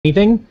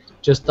anything,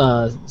 just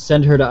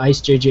send her to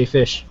Ice JJ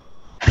Fish.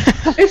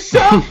 It's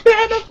something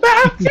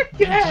about you,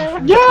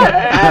 girl.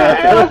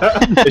 Yeah.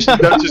 Just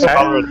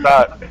call her a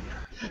thought.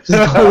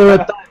 Just call her a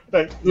thought.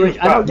 Like,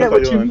 I don't get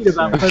what you mean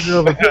about pleasure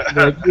over pain.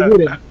 Like, you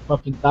wouldn't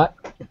fucking thought.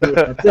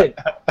 That's it.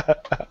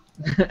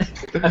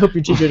 I hope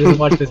your teacher doesn't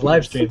watch this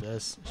live stream.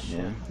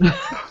 Yeah.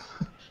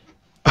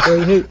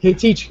 Hey,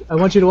 teach, I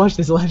want you to watch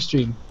this live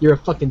stream. You're a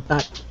fucking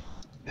thought.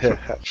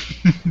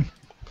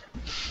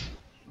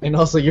 And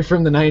also, you're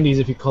from the 90s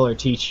if you call her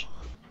Teach.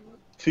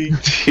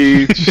 Teach.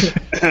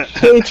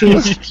 Hey,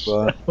 Teach.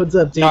 What's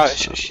up,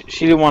 Teach?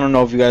 She didn't want to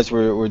know if you guys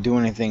were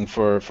doing anything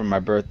for my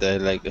birthday,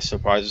 like a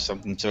surprise or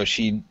something, so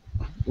she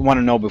want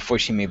to know before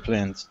she made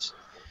plans.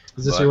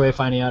 Is this your way of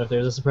finding out if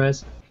there's a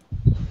surprise?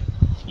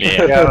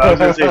 Yeah, I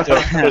was gonna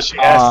say, so she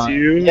asked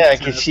you. Yeah,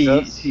 because she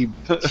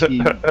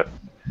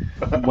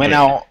went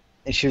out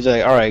and she was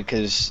like, all right,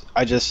 because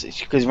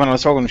when I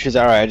was talking to her, she was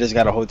like, all right, I just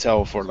got a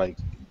hotel for like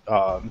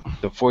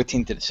the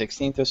 14th to the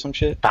 16th or some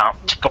shit. Got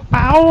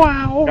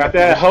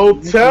that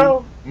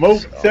hotel,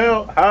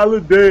 motel,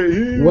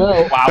 holiday.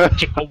 Well,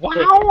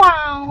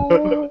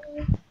 Wow.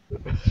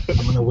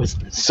 I'm gonna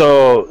whisper.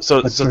 So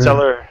tell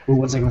her. Well,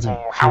 one second. For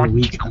a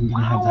week, I'm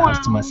gonna have the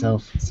house to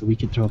myself, so we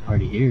could throw a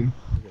party here.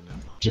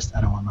 Just,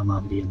 I don't want my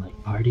mom being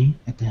like, party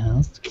at the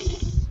house.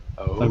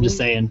 Oh. I'm just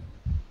saying,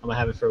 I'm gonna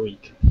have it for a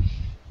week.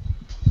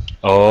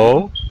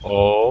 Oh.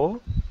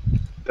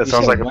 That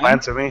sounds like a when? plan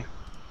to me.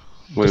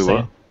 Wait, Just what?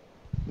 saying.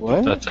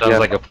 What? That sounds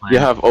like a plan. You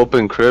have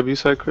open crib, you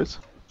said, Chris?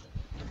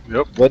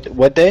 Yep.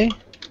 What day?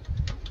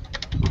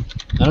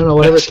 I don't know,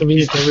 whatever's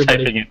convenient to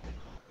everybody. Typing it.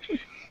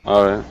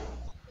 Alright.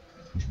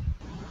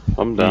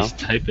 I'm down. He's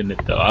typing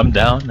it though. I'm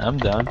down. I'm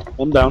down.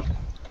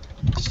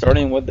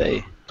 Starting what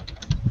day?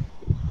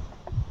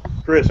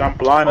 Chris, I'm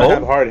blind. I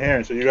have hard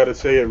hearing, so you got to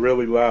say it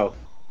really loud.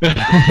 I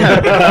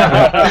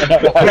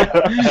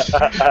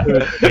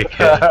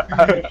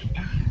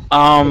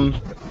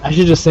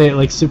should just say it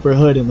like super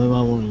hood and my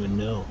mom won't even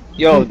know.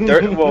 Yo, Yo,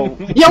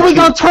 we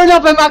gonna turn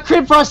up in my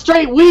crib for a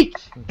straight week!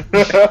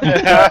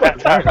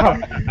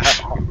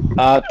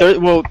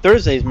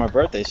 Thursday's my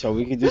birthday, so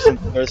we could do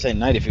something Thursday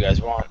night if you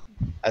guys want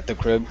at the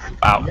crib.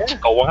 Wow. Yeah.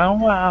 Oh,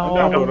 wow.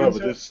 I'm down with it,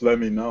 but just let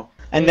me know.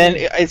 And then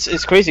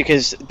it's crazy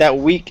because that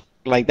week,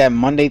 like that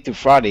Monday through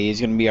Friday, is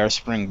gonna be our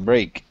spring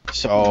break.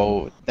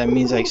 So that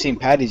means like St.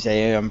 Patty's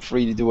Day, I'm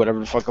free to do whatever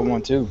the fuck I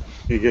want to.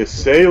 You get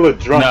sailor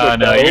drunk.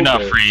 No, you're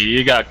not free.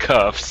 You got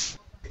cuffs.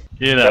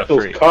 You're not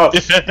those free.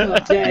 Cuffs.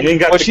 You ain't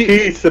got the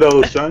keys to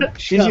those, son.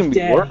 She's gonna be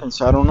working,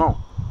 so I don't know.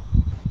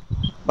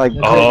 Like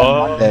That's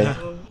Monday.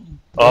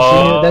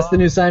 that's the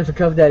new sign for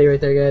Cuff Daddy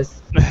right there,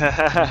 guys.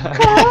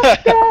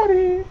 Cuff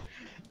Daddy.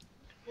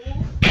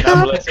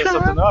 Now let's set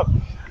something up.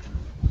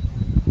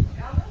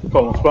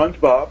 Call him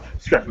SpongeBob.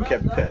 Strapping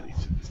Captain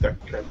Patties.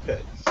 Strapping Captain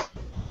Patties.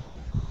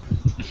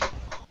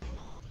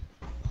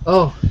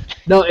 Oh,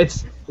 no,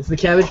 it's the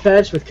Cabbage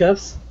Patch with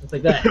cuffs. It's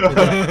like that.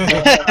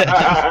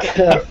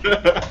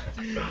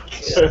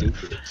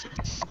 Stupid.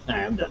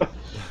 Alright, I'm done.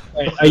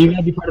 Alright, are you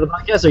gonna be part of the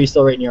podcast or are you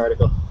still writing your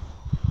article?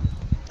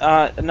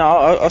 No,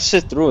 I'll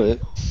sit through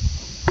it.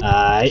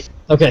 Alright.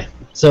 Okay,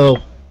 so,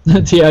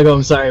 Tiago,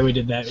 I'm sorry we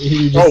did that.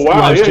 You just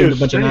live streamed a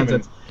bunch of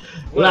nonsense.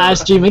 Live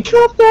streaming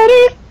Cuff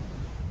Daddy!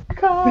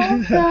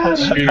 Cuff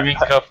Daddy! Streaming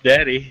Cuff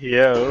Daddy,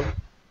 yo.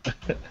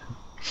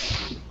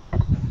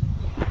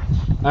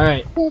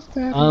 Alright.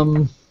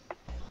 Damn.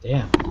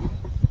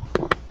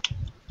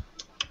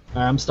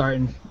 Alright, I'm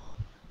starting.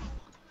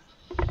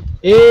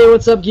 Hey,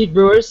 what's up, Geek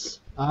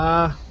Brewers?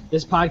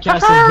 This podcast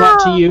is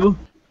brought to you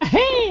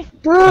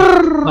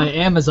by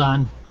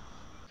Amazon.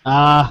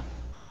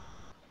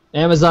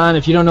 Amazon,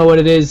 if you don't know what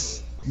it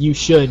is, you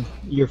should.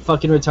 You're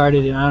fucking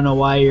retarded, and I don't know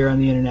why you're on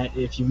the internet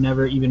if you've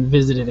never even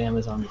visited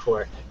Amazon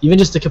before. Even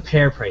just to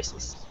compare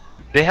prices.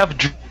 They have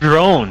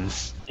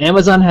drones.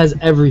 Amazon has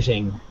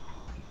everything.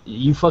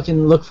 You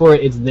fucking look for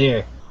it, it's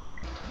there.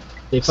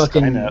 They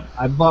fucking... Skynet.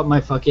 I bought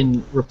my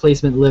fucking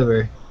replacement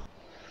liver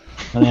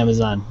on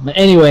Amazon. But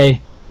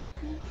anyway,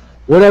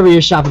 whatever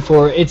you're shopping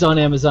for, it's on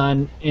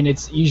Amazon, and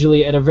it's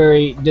usually at a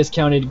very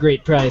discounted,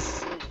 great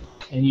price,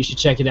 and you should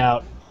check it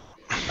out.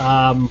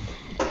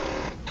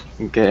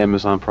 Get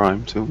Amazon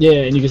Prime, too.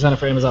 Yeah, and you can sign up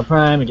for Amazon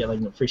Prime and get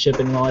like free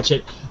shipping and all that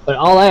shit. But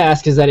all I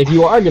ask is that if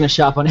you are going to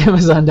shop on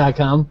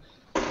Amazon.com,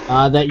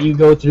 that you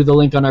go through the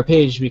link on our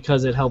page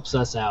because it helps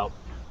us out.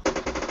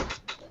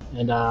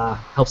 And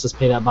helps us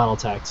pay that bottle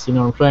tax. You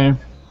know what I'm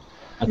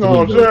saying?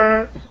 No,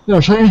 sir. You know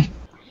what I'm saying?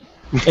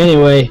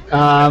 Anyway,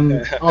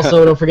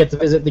 also don't forget to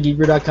visit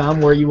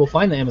thegeekbrew.com where you will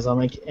find the Amazon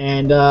link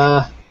and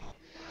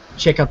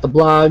check out the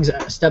blogs.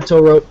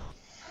 Steptoe wrote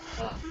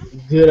a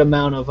good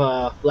amount of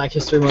Black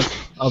History Month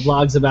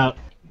blogs about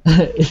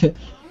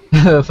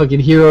fucking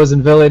heroes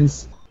and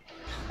villains,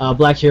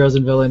 black heroes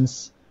and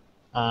villains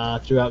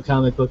throughout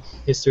comic book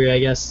history, I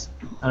guess.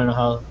 I don't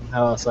know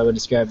how else I would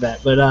describe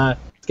that, but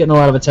it's getting a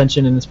lot of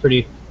attention and it's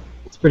pretty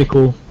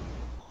cool.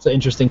 It's an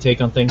interesting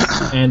take on things.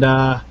 And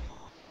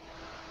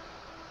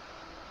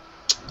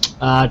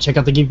check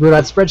out the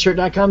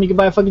geekbrew.spreadshirt.com. You can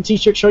buy a fucking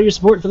t-shirt, show your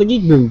support for the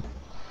Geek Brew.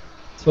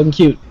 It's fucking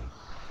cute.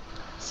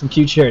 Some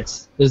cute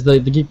shirts. There's the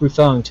Geek Brew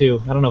thong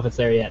too. I don't know if it's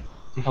there yet.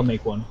 I'll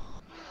make one.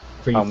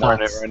 For you I'm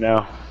wearing it thoughts. right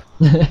now.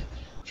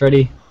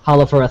 Freddie,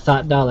 holla for a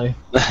thought dollar.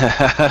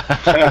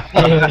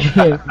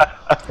 Anyway,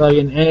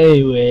 fucking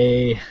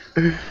anyway.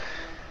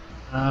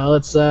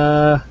 Let's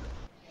start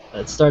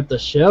the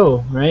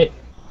show, right?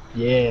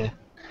 Yeah.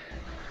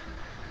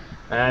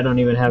 I don't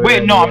even have it.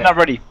 Wait, no, I'm not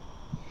ready.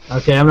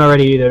 Okay, I'm not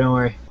ready either. Don't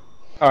worry.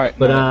 All right,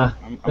 But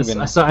I'm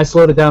I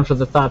slowed it down for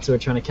the thoughts who are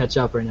trying to catch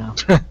up right now.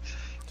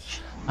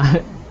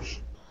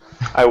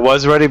 I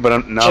was ready,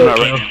 but now I'm not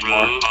ready Brew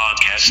anymore.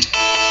 Podcast.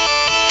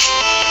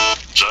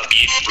 The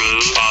Geek Brew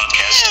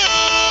Podcast.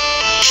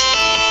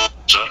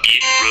 The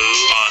Geek Brew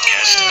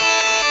Podcast.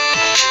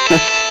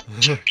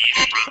 The Geek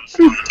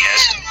Brew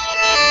Podcast.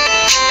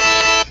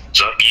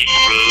 The Geek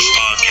Brew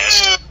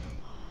Podcast.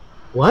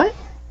 What?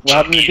 What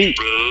happened to the beat?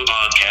 Brew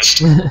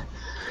Podcast.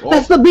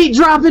 That's the beat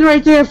dropping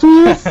right there,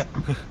 fools.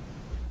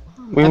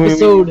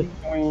 Episode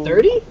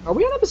 30? Are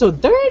we on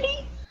episode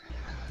 30?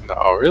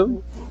 No,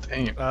 really?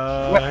 Damn. Hang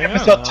on,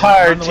 episode I'm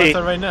tired, on the T?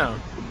 website right now.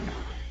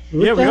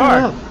 What Yeah, we the are.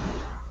 hell?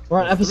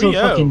 We're on episode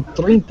 30. fucking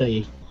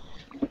 30.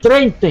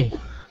 30. 30.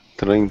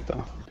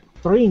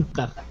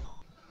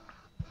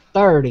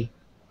 30.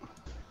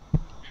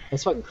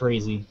 That's fucking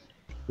crazy.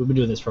 We've been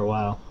doing this for a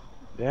while.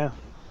 Yeah.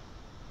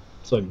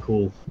 It's fucking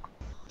cool.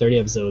 30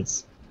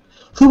 episodes.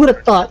 Who would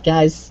have thought,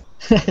 guys?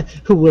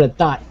 Who would have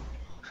thought?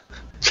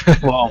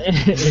 Well,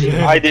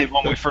 I did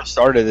when we first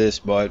started this,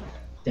 but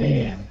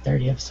Damn,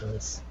 30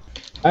 episodes.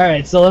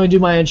 Alright, so let me do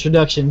my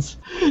introductions.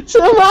 To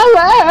my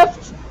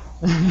left!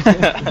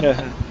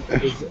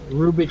 is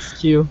Rubik's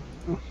Cube,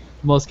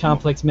 most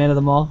complex man of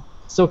them all.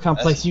 So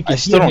complex you I can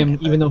still hear don't him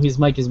get even though his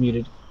mic is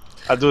muted.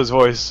 I do his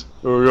voice.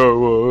 Oh, yo,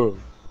 whoa,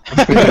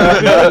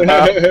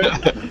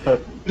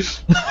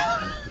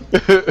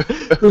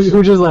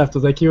 Who just left?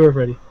 Was that Q or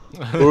Freddy?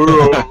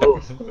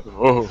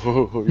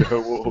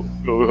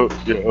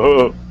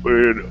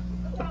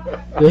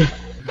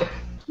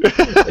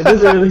 It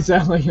doesn't really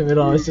sound like him at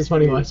all. It's just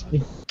funny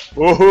watching.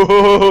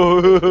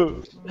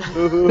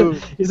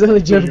 He sounds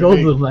like Jeff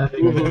Goldblum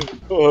laughing.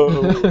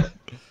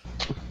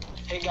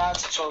 Hey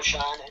guys, it's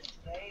Roshan.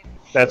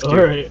 That's cute.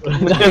 Alright.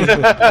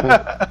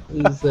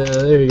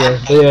 There you go.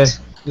 But yeah,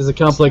 he's a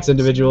complex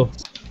individual.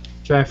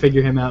 Try to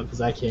figure him out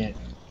because I can't.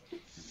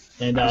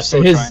 And I'm so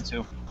still his trying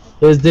to.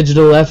 his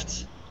digital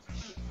left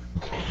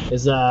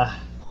is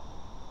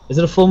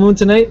it a full moon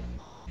tonight?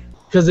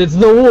 Because it's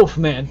the Wolf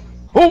Man.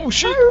 Oh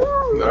shit!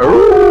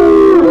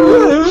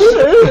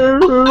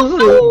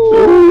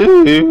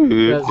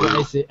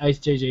 That's the Ice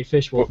JJ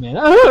Fish Wolf Man.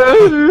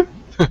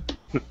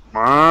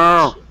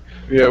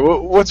 Yeah,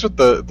 what's with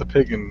the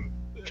pig and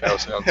cow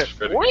sounds,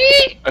 Freddie?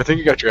 I think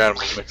you got your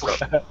animals mixed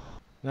up.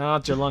 No,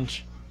 it's your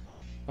lunch.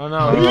 Oh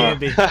no, it can't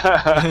be. It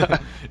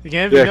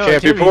can't be. Yeah, no,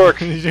 can't it be pork.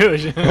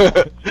 Jewish.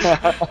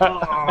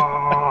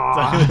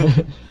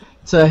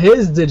 To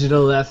his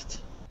digital left.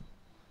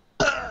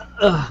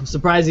 I'm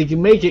surprised he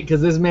can make it because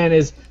this man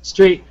is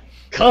straight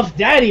cuff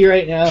daddy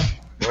right now.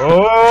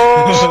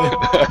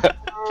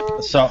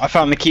 So I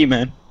found the key,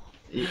 man.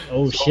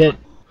 Oh shit.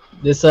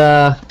 This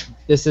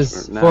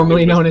is Now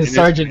formerly he was known as in his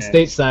Sergeant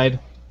pants. Stateside.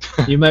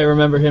 You might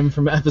remember him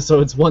from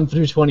episodes 1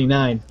 through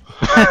 29.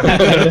 But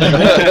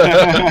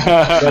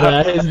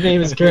his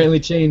name is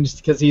currently changed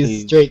because he's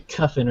Jeez. straight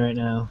cuffing right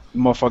now.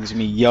 Motherfuckers gonna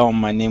be yelling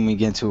my name when we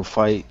get into a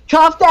fight.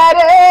 Cuff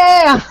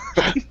daddy!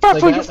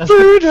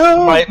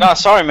 Like, nah,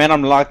 sorry, man,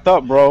 I'm locked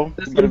up, bro.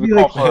 There's I'm gonna gonna be be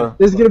called for.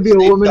 There's gonna be a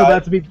Snake woman dive.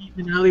 about to be beaten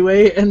in an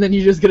alleyway, and then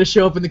you're just gonna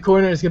show up in the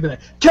corner and it's gonna be like,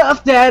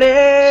 Cuff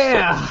daddy!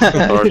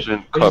 Sergeant You're just gonna,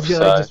 like,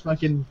 Cuffside. just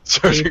fucking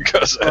Sergeant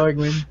Cuffside.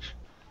 arguing.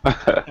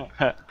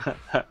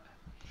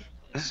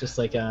 It's just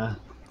like, yeah.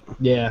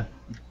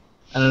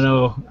 I don't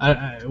know.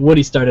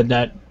 Woody started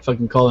that,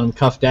 fucking calling him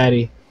Cuff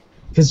Daddy.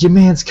 Because your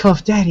man's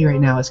Cuff Daddy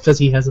right now. It's because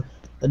he has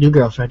a new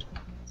girlfriend.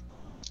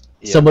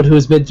 Yeah. Someone who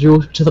has been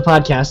through to the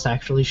podcast,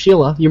 actually.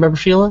 Sheila. You remember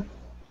Sheila?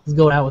 He's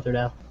going out with her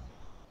now.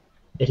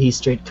 And he's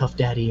straight Cuff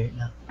Daddy right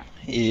now.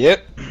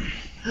 Yep.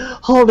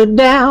 Hold it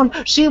down.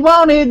 She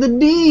wanted the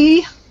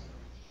D.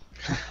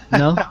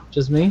 No?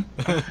 Just me?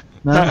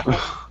 No?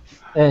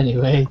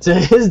 Anyway, to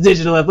his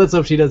digital left. Let's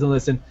hope she doesn't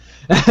listen.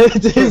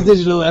 To his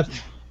digital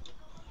left.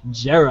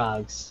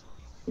 Jerogs.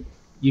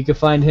 You can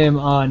find him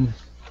on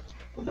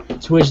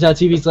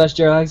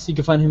twitch.tv/Jerogs. You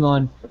can find him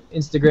on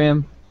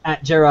Instagram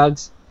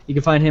 @Jerogs. You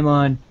can find him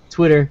on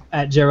Twitter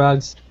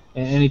 @Jerogs.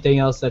 And anything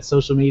else that's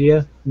social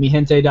media.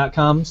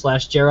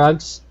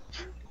 Mihente.com/Jerogs.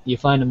 You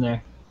find him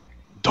there.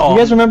 You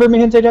guys remember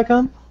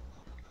Mihente.com?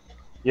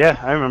 Yeah,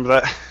 I remember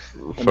that.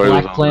 And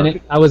Black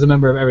Planet. I was a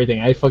member of everything.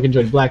 I fucking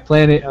joined Black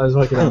Planet. I was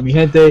fucking on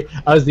Mihente.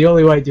 I was the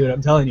only white dude,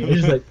 I'm telling you. It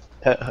was just like...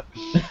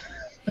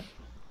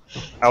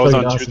 I was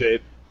fucking on awesome. True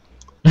Date.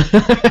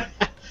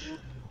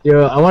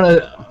 Yo,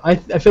 I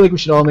feel like we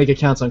should all make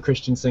accounts on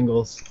Christian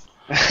singles.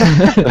 It'd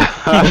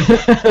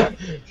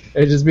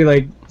just be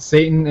like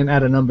Satan and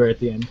add a number at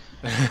the end.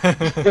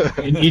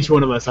 In each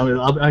one of us.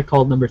 I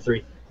called number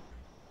 3.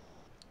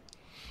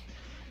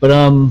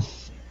 But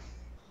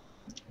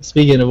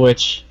speaking of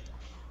which,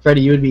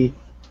 Freddy, you would be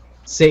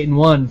Satan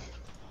 1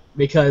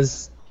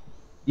 because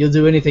you'll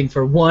do anything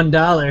for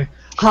 $1.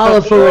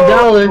 Holla for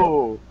 $1.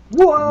 Whoa.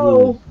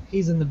 Whoa!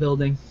 He's in the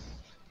building.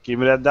 Give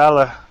me that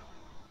dollar.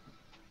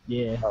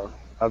 Yeah.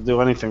 I'll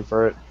do anything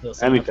for it. He'll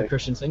sign up for Anything.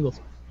 Christian Singles.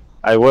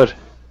 I would.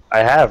 I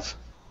have.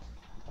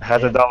 I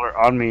had the dollar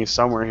on me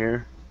somewhere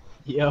here.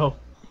 Yo.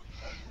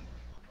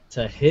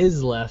 To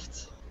his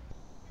left,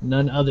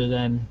 none other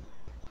than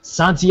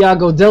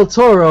Santiago del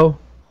Toro,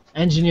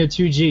 Engineer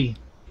 2G.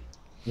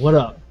 What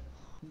up?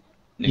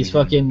 He's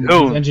fucking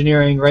he's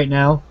engineering right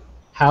now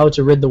how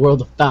to rid the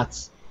world of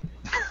thoughts.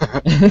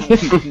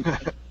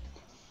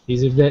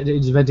 He's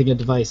inventing a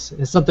device.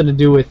 It's something to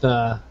do with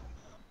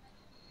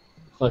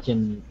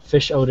fucking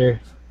fish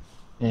odor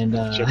and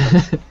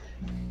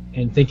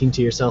and thinking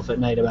to yourself at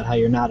night about how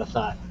you're not a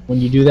thought. When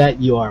you do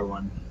that, you are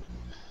one.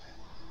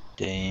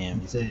 Damn.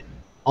 That's it.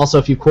 Also,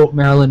 if you quote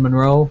Marilyn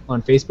Monroe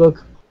on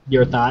Facebook,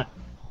 you're a thought.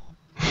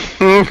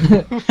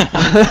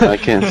 I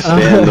can't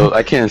stand those.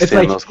 I can't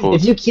stand those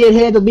quotes. If you can't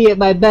handle me at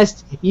my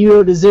best, you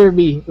don't deserve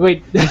me.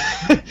 Wait,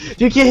 if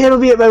you can't handle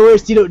me at my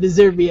worst, you don't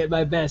deserve me at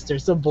my best, or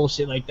some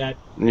bullshit like that.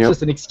 Yep. It's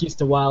just an excuse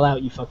to wild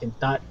out, you fucking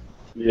thought.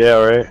 Yeah,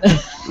 right.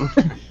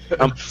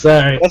 I'm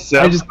sorry.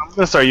 I'm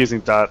gonna start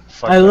using thought.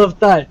 I love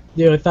thought.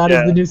 Dude, thought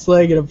is the new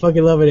slang, and I'm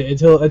fucking loving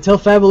it. Until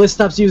Fabulous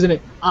stops using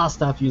it, I'll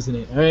stop using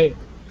it. All right?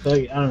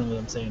 Like, I don't know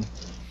what I'm saying.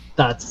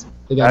 Thoughts.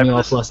 They got me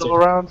all flustered. Still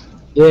around?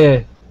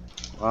 Yeah.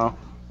 Wow.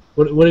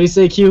 What did he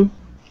say, Q?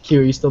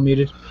 Q, are you still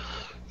muted?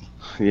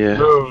 Yeah.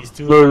 He's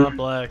doing hot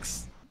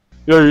blacks.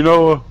 Yeah, you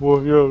know, well,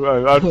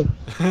 yeah,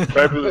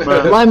 fabulous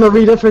man. Lima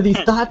Rita for these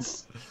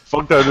thoughts.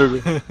 Fuck that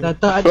nigga. That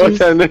thought Fuck juice.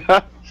 that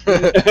nigga.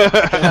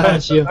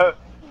 Got you.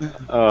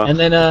 And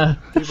then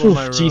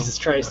Jesus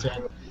Christ,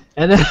 man.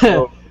 And then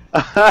to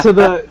I'll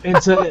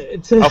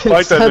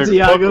fight that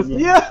Santiago. nigga.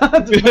 Yeah.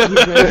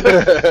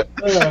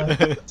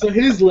 To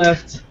his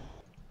left,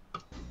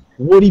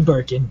 Woody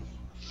Birkin,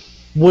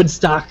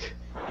 Woodstock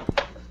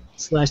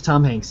 /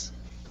 Tom Hanks.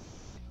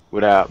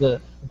 What up? The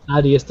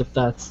thoughtiest of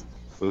thoughts.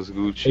 Those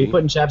Gucci. Are you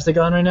putting chapstick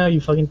on right now?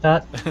 You fucking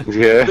thought.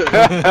 Yeah.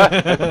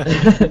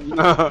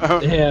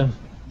 Damn.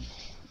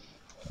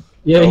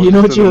 Yeah, you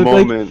know what you look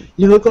moment. like?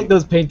 You look like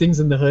those paintings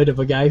in the hood of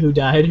a guy who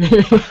died.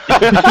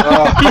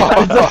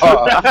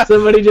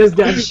 Somebody just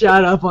got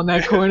shot up on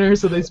that corner,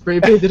 so they spray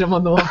painted him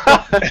on the wall.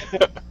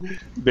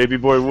 Baby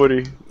boy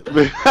Woody.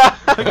 What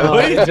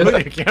are you doing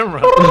with your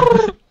camera?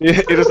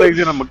 It just like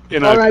in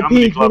a R.I.P.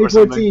 comedy club or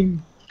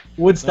something. 2014.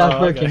 Woodstock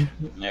Birkin.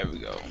 There we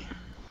go.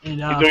 And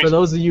for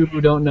those of you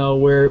who don't know,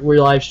 we're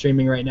live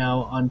streaming right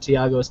now on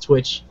Tiago's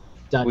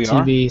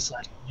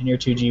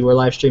Twitch.tv/Engineer2G. We're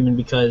live streaming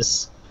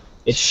because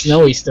it's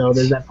snowy still.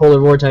 There's that polar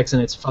vortex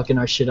and it's fucking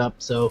our shit up.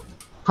 So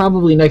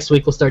probably next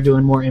week we'll start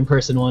doing more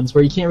in-person ones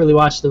where you can't really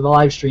watch the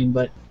live stream,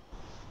 but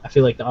I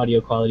feel like the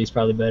audio quality is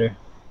probably better.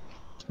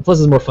 And plus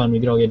it's more fun. We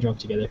could all get drunk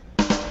together.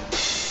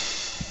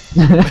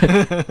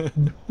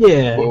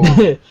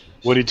 Yeah.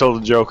 Woody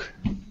told a joke.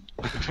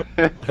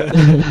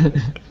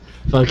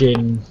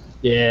 Fucking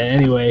yeah.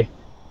 Anyway,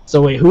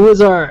 so wait, who is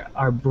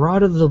our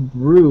broad of the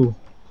brew?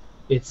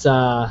 It's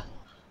Oh,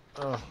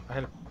 I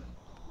had.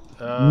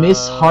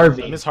 Miss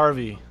Harvey. Miss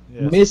Harvey.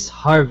 Yes. Miss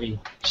Harvey.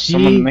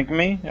 Someone make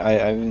me? I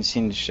haven't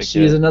seen the shit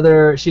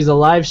yet. She's a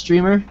live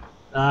streamer.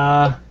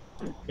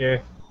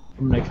 Here,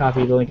 I'm gonna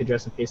copy the link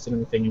address and paste it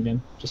in the thing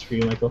again, just for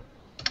you, Michael.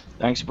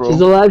 Thanks, bro.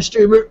 She's a live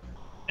streamer,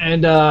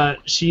 and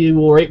she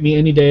will rate me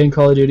any day in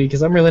Call of Duty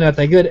because I'm really not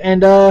that good.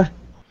 And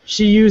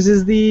she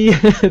uses the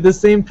the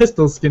same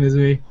pistol skin as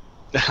me.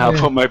 I'll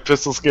put my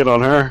pistol skin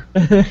on her.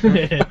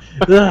 Like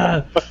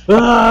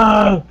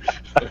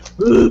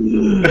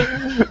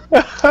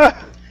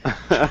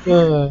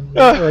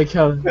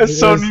how That's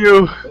so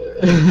new.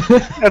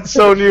 That's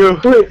so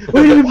new. Wait,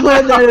 we didn't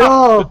plan that at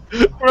all.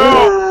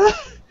 Bro.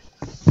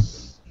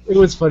 It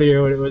was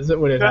funnier when it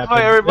happened. That's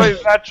why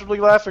everybody's naturally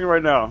laughing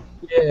right now.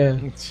 Yeah.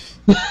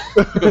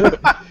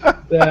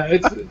 Yeah,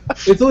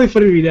 it's only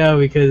funny to me now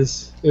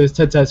because it was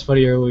 10 times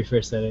funnier when we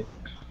first said it.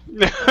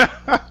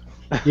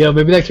 Yeah,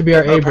 maybe that could be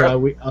our A,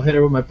 bro. I'll hit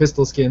her with my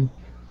pistol skin.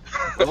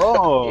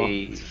 Oh.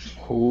 Hey.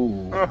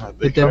 Ooh.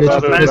 Hit that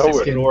bitch with the pistol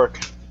skin. Work.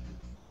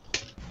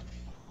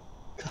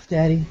 Cuff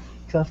daddy.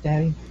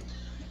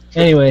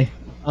 Anyway,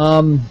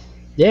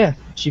 yeah,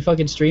 she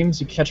fucking streams.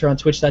 You can catch her on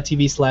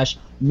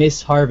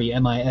twitch.tv/Miss Harvey,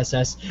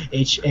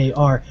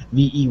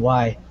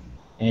 MISSHARVEY.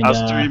 And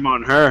I'll stream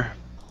on her.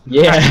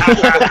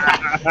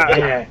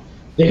 Yeah.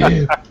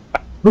 Yeah.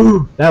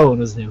 Ooh, that one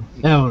was new.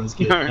 That one was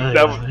good.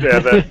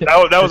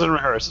 that was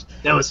unrehearsed.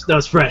 That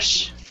was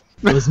fresh.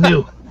 It was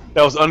new.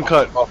 That was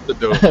uncut off the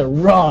door.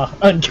 Raw,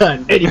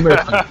 uncut, Eddie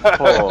Murphy.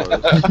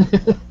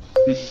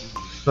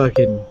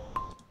 Fucking.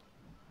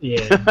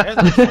 Yeah.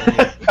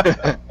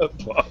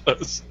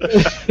 Pause.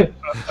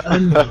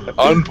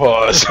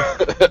 Unpause.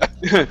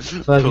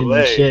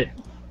 Fucking shit.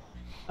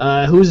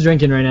 Who's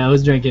drinking right now?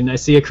 Who's drinking? I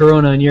see a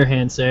Corona in your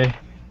hand, sir.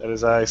 That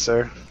is I,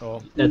 sir.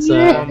 Oh. That's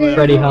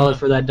Freddie Holla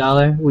for that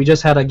 $1. We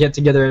just had a get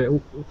together at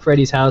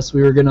Freddie's house.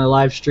 We were gonna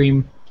live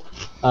stream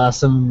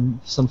some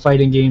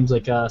fighting games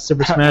like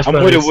Super Smash Bros.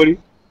 I'm with it, Woody.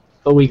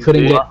 but we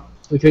couldn't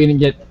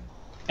get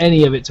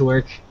any of it to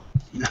work.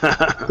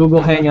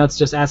 Google Hangouts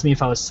just asked me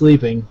if I was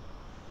sleeping,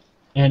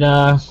 and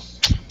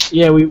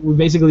yeah, we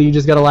basically you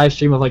just got a live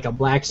stream of like a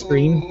black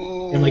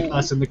screen and like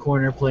us in the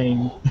corner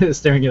playing,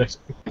 staring at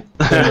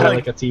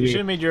like a TV. You should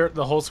have made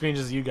the whole screen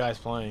just you guys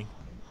playing.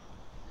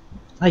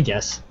 I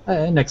guess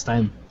next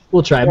time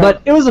we'll try.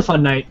 But it was a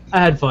fun night. I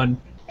had fun.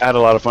 I had a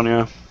lot of fun,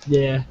 yeah.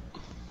 Yeah,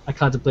 I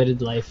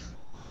contemplated life.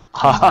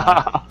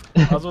 I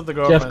was with the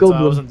girlfriend, so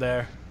I wasn't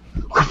there.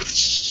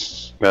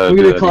 We're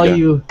gonna call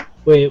you.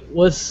 Wait,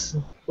 what's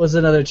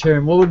another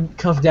term? What would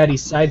Cuff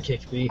Daddy's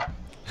sidekick be?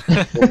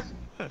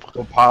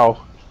 Well,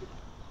 pow.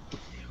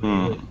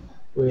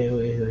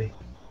 Wait.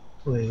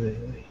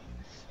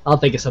 I'll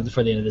think of something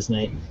for the end of this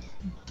night.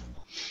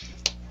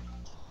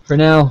 For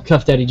now,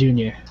 Cuff Daddy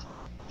Jr.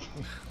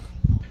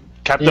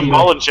 Captain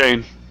Ball and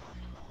Chain.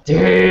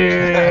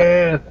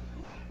 Damn!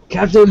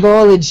 Captain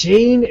Ball and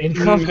Chain and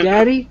Cuff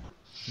Daddy?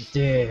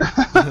 Damn.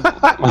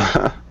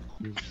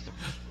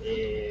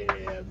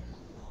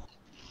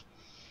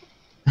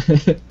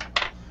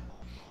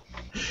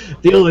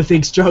 The only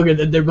thing stronger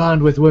than their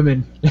bond with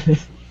women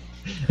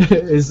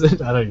is... I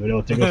don't even know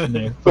what to go from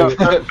there.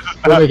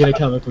 We're making a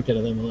comic book out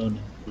of them alone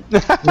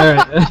now.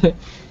 Alright.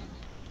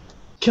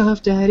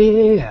 Cuff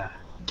Daddy,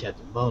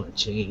 Captain Ball and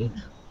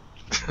Chain.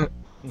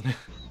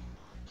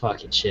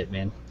 Fucking shit,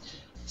 man.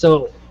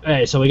 So,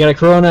 alright, so we got a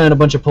Corona and a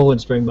bunch of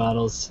Poland Spring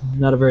bottles.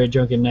 Not a very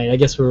drunken night. I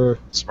guess we're...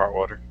 Smart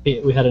water.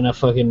 We had enough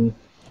drinking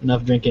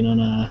on,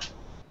 what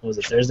was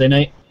it, Thursday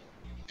night?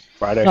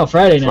 Friday. Oh,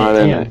 Friday night.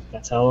 Friday Damn. night.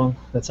 That's how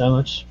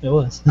much it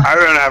was. I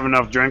didn't have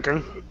enough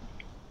drinking.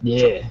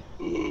 Yeah.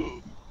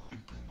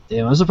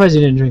 Damn, I'm surprised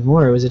you didn't drink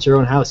more. It was at your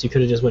own house. You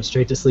could have just went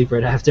straight to sleep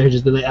right after.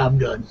 Just be like, I'm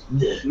done.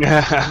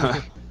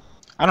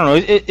 I don't know.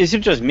 Is it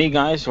just me,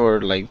 guys,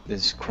 or like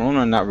does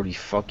Corona not really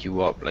fuck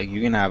you up? Like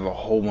you're gonna have a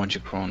whole bunch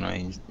of Corona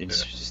and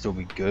it's still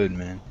be good,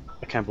 man.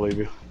 I can't believe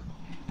you.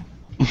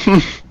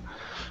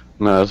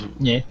 No,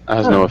 it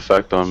has no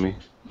effect on me.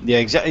 Yeah,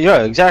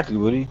 exactly,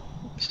 Woody.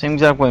 Same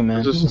exact way,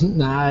 man.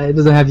 Nah, it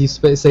doesn't have you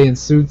saying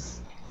suits.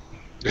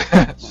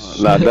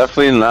 Nah,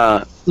 definitely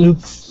not.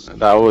 Suits.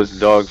 That was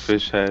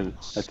Dogfish Head,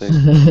 I think.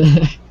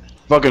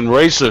 Fucking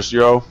racist,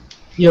 yo.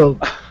 Yo,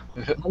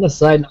 on the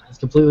side note, it's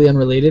completely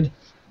unrelated.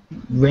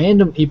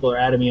 Random people are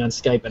adding me on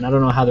Skype, and I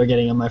don't know how they're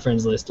getting on my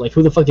friends list. Like,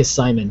 who the fuck is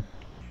Simon?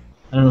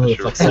 I don't know who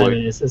the fuck Simon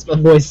is. It's my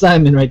boy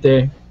Simon right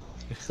there.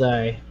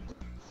 Sorry.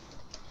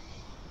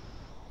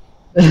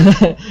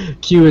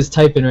 Q is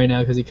typing right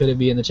now because he couldn't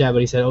be in the chat, but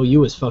he said, "Oh, you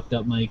was fucked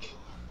up, Mike.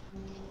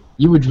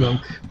 You were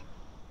drunk."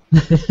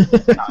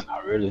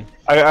 Not really.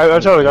 I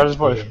totally got his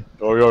voice.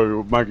 Oh,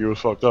 yo, Mikey was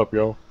fucked up,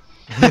 yo.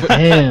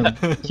 Damn,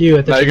 Q.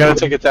 I Now you gotta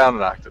take it down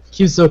an octave.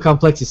 Q's so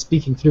complex, he's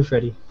speaking through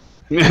Freddy.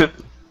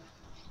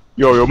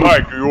 Yo,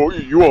 Mike,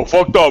 you all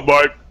fucked up,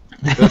 Mike.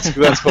 That's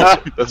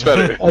better. That's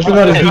better. That's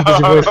about as deep as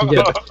your voice can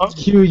get.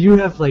 Q, you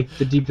have like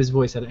the deepest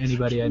voice out of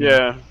anybody I know.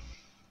 Yeah.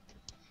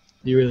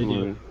 You really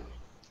do.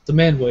 It's a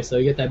man voice, though.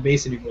 You get that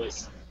bass in your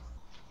voice.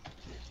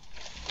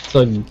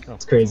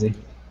 It's crazy.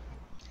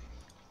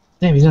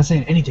 Damn, he's not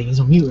saying anything. He's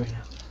on mute right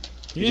now.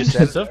 You just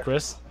said stuff,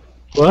 Chris.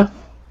 What?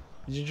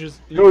 You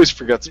always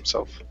forgets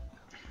himself.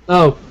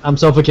 Oh, I'm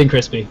Sofa King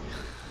Crispy.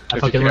 I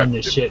If fucking you run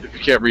can't- this shit. If you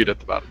can't read at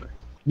the bottom there.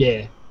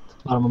 Yeah,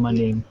 bottom of my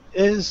name.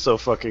 It is so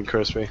fucking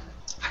crispy.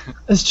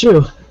 That's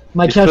true.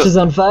 My couch is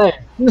on fire.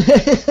 You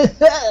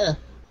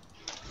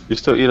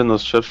still eating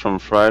those chips from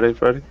Friday,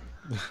 Freddy?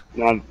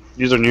 No,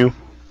 these are new.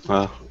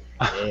 Wow.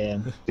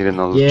 Damn. Eating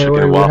those Yeah, chicken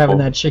we're and waffle. having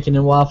that chicken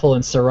and waffle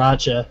and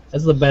sriracha.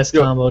 That's the best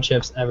combo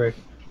chips ever.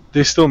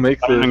 They still make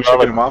the chicken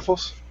and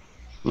waffles?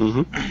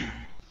 Mm-hmm.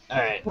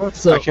 Alright,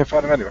 so I can't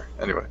find them anywhere.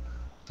 Anyway.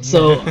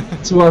 So,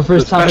 to our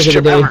first The best topic of the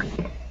chip day, ever.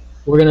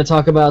 we're going to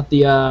talk about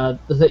the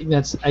thing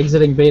that's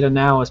exiting beta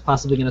now is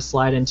possibly going to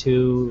slide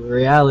into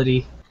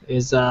reality.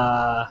 Is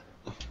oh,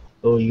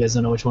 you guys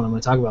don't know which one I'm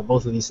going to talk about.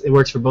 Both of these, it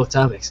works for both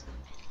topics.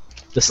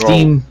 The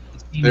Steam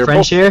they're friend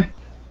both- share.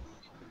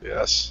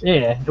 Yes.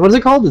 Yeah, what is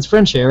it called? It's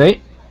friend share, right?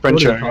 Friend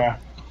What is it share, called?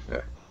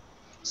 yeah.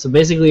 So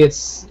basically,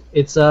 it's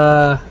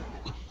a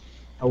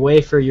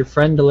way for your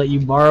friend to let you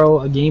borrow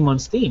a game on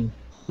Steam,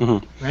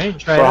 Mm-hmm. right?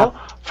 Try it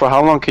out. For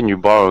how long can you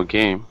borrow a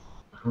game?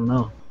 I don't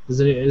know.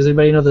 Does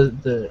anybody know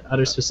the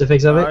other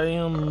specifics of it? I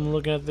am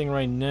looking at the thing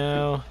right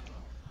now.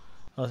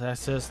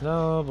 Access,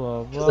 no,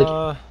 blah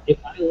blah. Like, if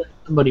I let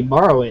somebody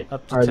borrow it,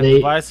 Up to are 10 they?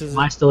 devices. Am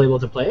I still able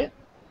to play it?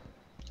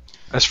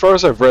 As far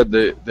as I've read,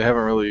 they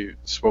haven't really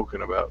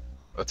spoken about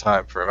a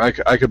time frame.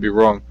 I could be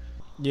wrong.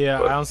 Yeah,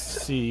 But- I don't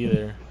see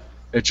either.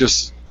 It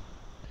just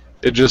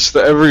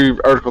every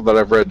article that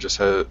I've read just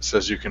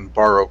says you can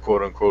borrow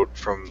quote unquote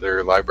from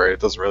their library.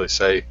 It doesn't really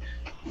say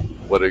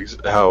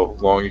how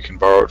long you can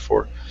borrow it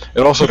for.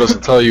 It also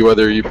doesn't tell you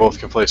whether you both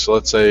can play. So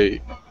let's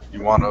say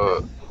you want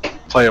to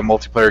play a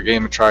multiplayer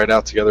game and try it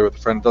out together with a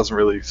friend. It doesn't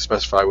really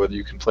specify whether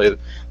you can play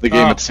the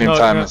game at the same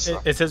time as.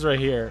 It says right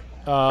here.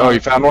 Oh, you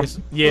found one?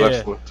 Yeah. Well,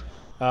 that's looked.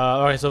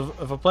 Alright, so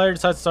if a player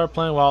decides to start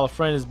playing while a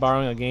friend is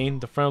borrowing a game,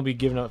 the friend will be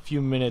given a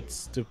few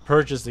minutes to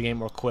purchase the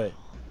game or quit.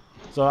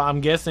 So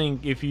I'm guessing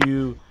if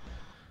you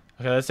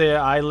Okay, let's say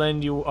I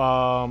lend you.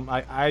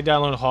 I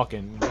download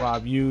Hawken.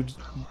 Rob, you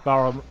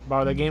borrow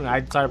that game. And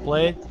I decide to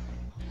play it.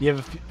 You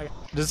have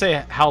just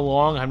say how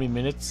long, how many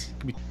minutes. It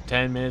could be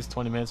 10 minutes,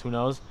 20 minutes. Who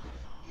knows?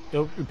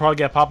 You'll probably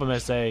get a pop-up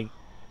message saying,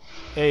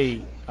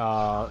 "Hey,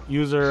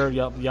 user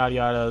yada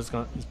yada is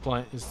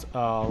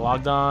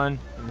logged on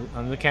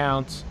the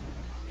account,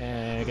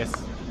 and I guess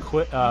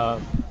quit.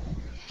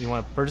 You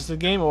want to purchase the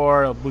game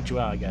or it'll boot you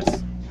out, I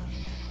guess."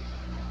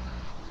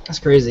 That's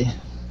crazy.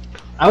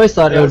 I always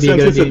thought it would be since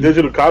good. It's a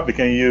digital copy.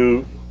 Can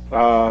you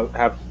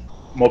have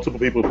multiple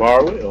people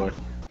borrow it, or?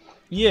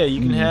 Yeah,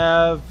 you can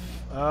have.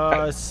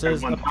 It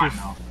says up to.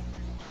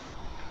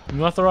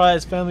 You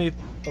authorize family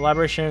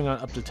library sharing on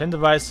up to 10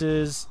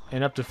 devices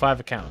and up to 5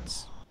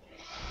 accounts.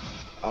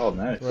 Oh,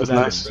 nice. That's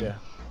nice. Yeah.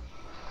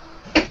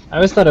 I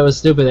always thought it was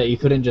stupid that you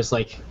couldn't just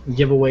like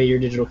give away your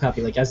digital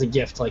copy like as a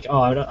gift. Like, oh,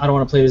 I don't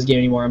want to play this game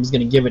anymore. I'm just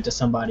gonna give it to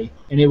somebody,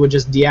 and it would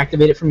just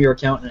deactivate it from your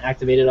account and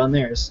activate it on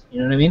theirs. You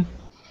know what I mean?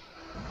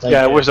 Like,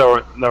 Yeah, I wish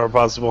that were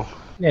possible.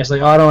 Yeah, it's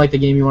like, oh, I don't like the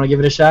game. You want to give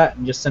it a shot,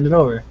 and just send it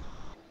over.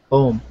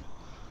 Boom.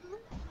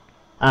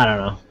 I don't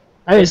know.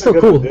 I mean, it's still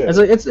cool.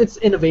 It's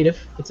innovative.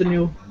 It's a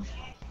new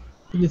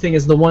thing.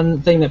 Is the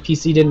one thing that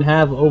PC didn't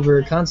have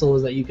over console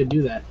is that you could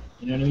do that.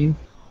 You know what I mean?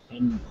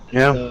 And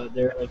Yeah.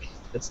 they're like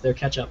that's their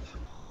catch up.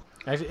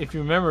 Actually, if you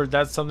remember,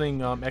 that's something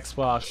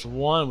Xbox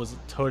One was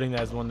touting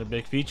as one of their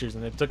big features,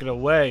 and they took it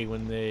away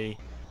when they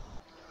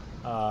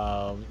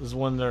was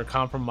one of their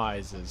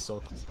compromises,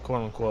 so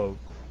quote unquote,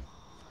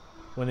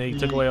 when they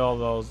took away all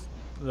those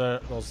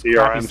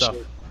crappy stuff.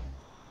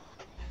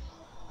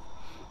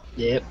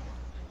 Yep.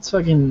 It's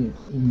fucking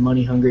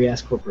money hungry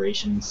ass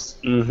corporations.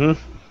 Mm-hmm.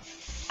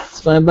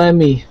 It's fine by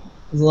me.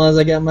 As long as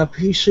I got my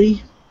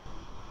PC,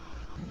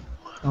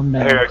 I'm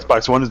down. I hear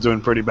Xbox One is doing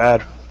pretty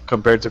bad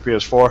compared to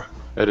PS4.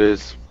 It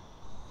is.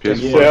 PS4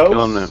 is Sales?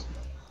 killing it.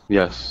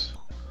 Yes.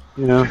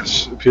 Yeah.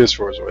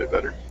 PS4 is way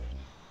better.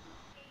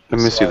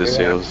 Let me see the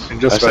sales. In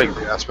just That's about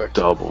every aspect.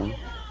 double.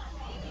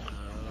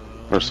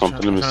 Or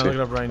something. Let me I'm trying to see. look it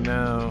up right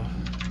now.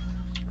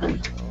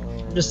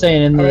 I'm just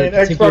saying, in I the mean,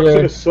 Xbox particular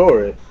should have saw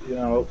it. You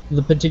know.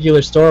 the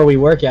particular store we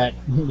work at,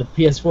 the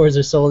PS4s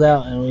are sold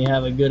out, and we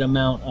have a good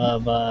amount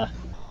of.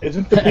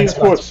 Isn't the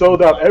PS4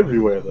 sold out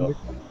everywhere though?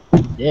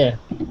 Yeah.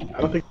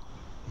 I don't think.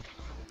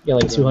 Yeah,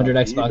 like 200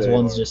 Xbox eBay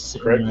Ones or just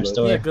sitting in our Craigslist.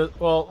 store. Yeah, good.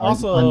 Well, Un-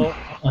 also un-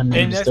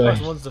 unnamed in store.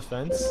 Xbox One's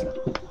defense,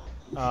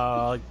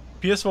 like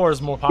PS4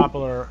 is more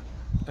popular,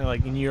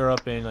 like in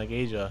Europe and like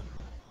Asia,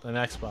 than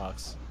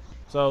Xbox.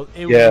 So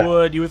it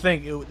would you would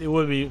think it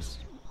would be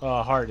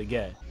hard to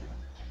get.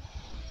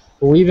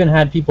 But we even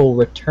had people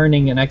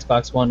returning an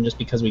Xbox One just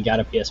because we got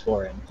a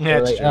PS4 in. Yeah,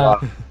 They're it's like,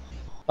 true.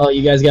 oh,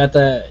 you guys got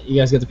the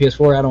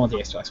PS4? I don't want the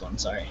Xbox One.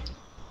 Sorry.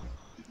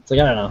 It's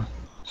like I don't know.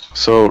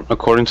 So,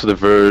 according to The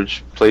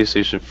Verge,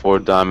 PlayStation 4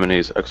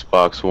 dominates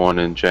Xbox One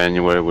in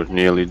January with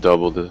nearly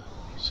double the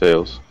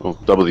sales. Oh,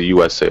 double the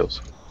US sales.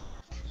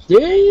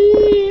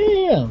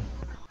 Damn.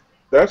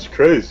 That's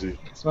crazy.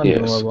 It's not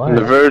even Yes. worldwide.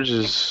 The Verge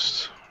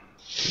is.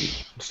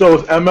 So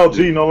is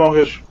MLG no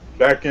longer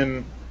back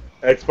in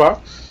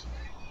Xbox?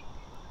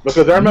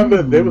 Because I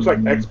remember there was like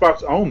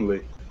Xbox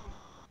only.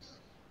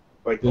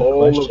 Like Good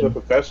all question. of the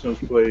professionals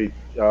played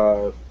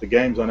the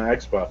games on the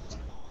Xbox.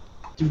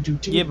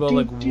 Yeah, but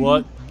like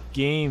what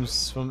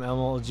games from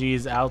MLG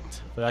is out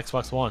for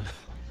Xbox One?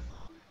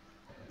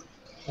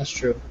 That's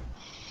true.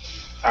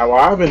 Well,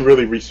 I haven't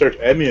really researched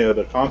any of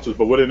the consoles,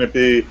 but wouldn't it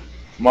be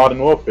Modern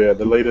Warfare,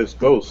 the latest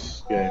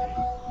Ghost game?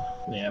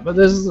 Yeah, but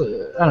there's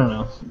I don't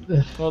know.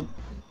 Well,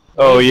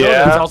 Oh it's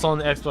yeah. also on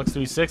the Xbox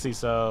 360,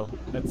 so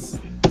it's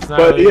not.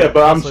 But really yeah,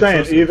 but I'm console saying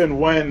exclusive. even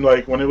when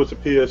it was the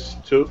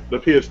PS2, the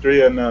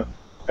PS3, and the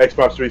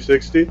Xbox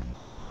 360,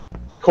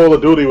 Call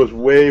of Duty was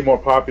way more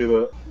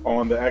popular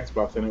on the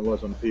Xbox than it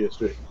was on the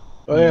PS3.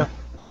 Oh yeah.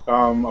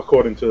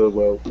 According to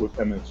with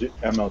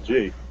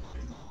MLG.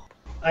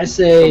 I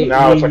say So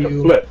now it's like a Wii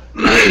U- flip.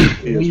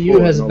 Wii U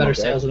has no better longer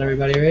sales than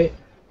everybody, right?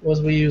 What's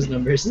Wii U's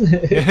numbers?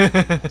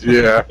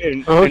 Yeah.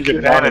 In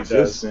Japan it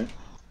does. Non-existent.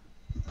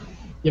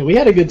 Yeah, we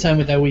had a good time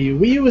with that Wii U.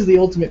 Wii U was the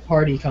ultimate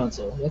party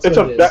console. That's It's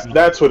what it is.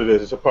 that's what it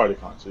is. It's a party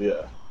console.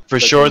 Yeah. For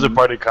sure, it's a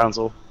party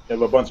console. You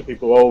have a bunch of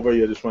people over.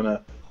 You just want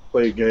to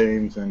play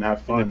games and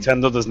have fun.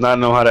 Nintendo does not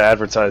know how to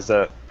advertise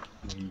that.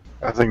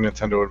 I think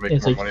Nintendo would make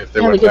It's more like, money if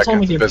they have a went good back time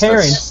with into your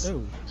business.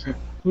 parents.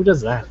 Who does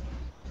that?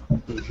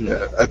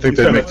 Yeah, I think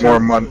You they'd make said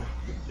more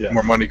Yeah.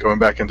 more money going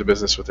back into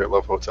business with their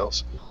love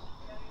hotels.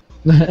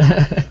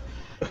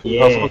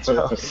 Yeah. Love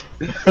hotels.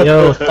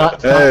 Yo,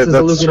 Thoughts Hey, is a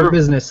that's lucrative true.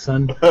 business,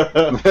 son.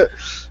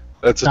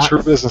 That's a true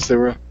Thoughts. business they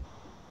were in.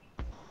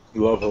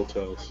 Love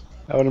hotels.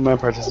 I wouldn't mind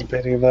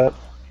participating in that.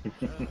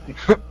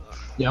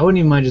 Yeah, I wouldn't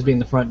even mind just being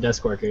the front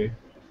desk worker.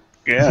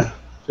 Yeah.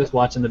 Just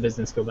watching the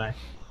business go by.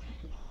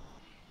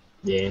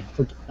 Yeah.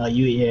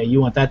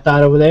 You want that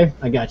thought over there?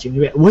 I got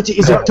you. What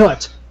is it,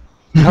 Tut?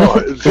 No,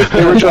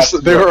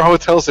 they were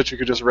hotels that you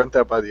could just rent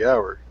out by the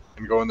hour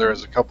and go in there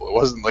as a couple. It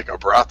wasn't like a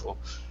brothel.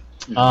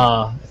 It's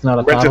not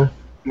a Rented- bottle.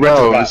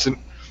 No,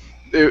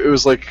 it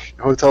was like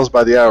hotels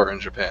by the hour in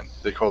Japan.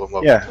 They call them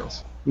love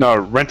hotels. No,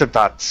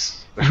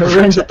 rent-a-tots.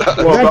 Rent-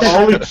 Well, the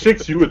only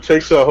chicks you would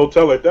take to a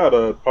hotel like that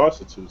are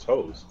prostitutes,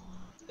 hoes.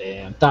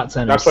 Damn, thought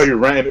centers. That's why you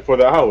rent it for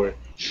the hour.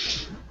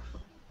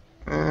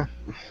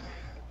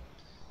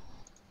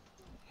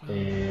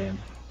 Damn,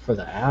 for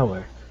the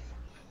hour.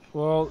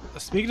 Well,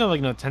 speaking of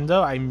like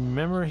Nintendo, I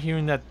remember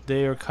hearing that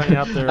they are cutting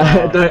out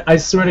their. I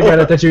swear to God,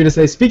 I thought you were gonna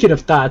say. Speaking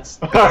of thoughts.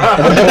 Thought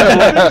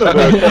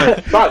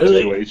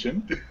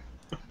situation.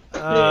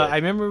 I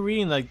remember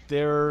reading like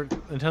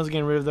Nintendo's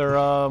getting rid of their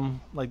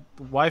like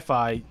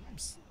Wi-Fi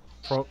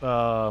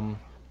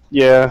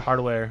Yeah,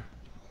 hardware.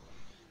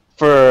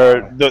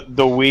 for the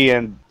Wii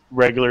and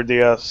regular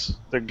DS,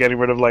 they're getting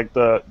rid of like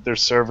their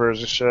servers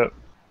and shit.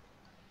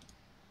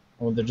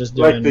 Well, they're just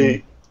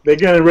doing. They're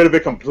getting rid of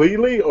it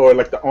completely, or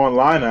like the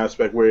online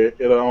aspect where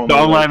it'll only. The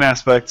online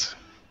aspect.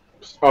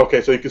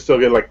 Okay, so you can still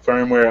get like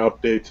firmware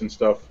updates and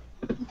stuff.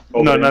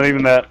 No, not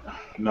even that.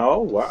 No,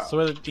 wow.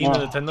 So even the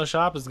Nintendo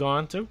shop is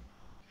gone too.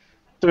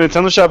 The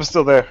Nintendo shop is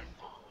still there.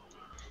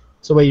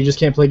 So wait, you just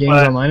can't play games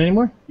But- online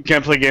anymore? You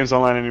can't play games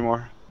online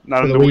anymore. Not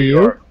For on the the Wii Wii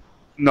U? U.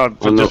 No,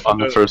 for On just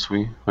the first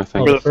Wii, I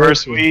think. for Oh, the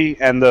first Wii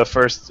and the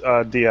first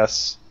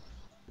DS.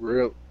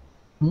 Real.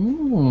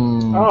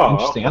 Oh,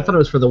 Interesting. I okay. thought it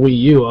was for the Wii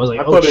U. I was like,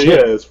 I oh thought it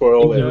shit. is for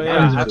all Yeah, that.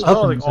 Yeah, I It's thought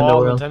up like in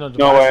all Nintendo world. Nintendo devices.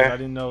 No way. I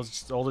didn't know it was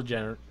just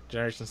older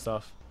generation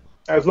stuff.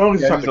 As long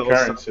as it's Yeah, not the it's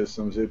also- current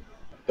systems, it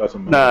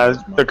doesn't matter. as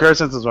Nah, much. the current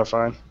systems are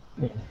fine.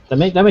 That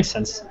makes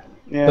sense.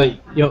 Yeah. But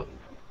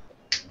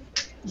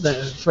the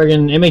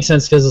friggin' it makes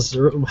sense because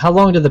how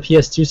long did the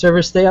PS2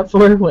 servers stay up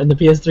for when the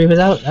PS3 was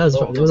out? That was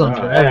it was on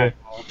God. forever.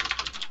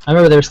 I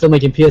remember they were still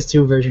making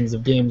PS2 versions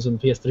of games when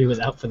the PS3 was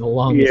out for the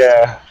longest.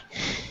 Yeah.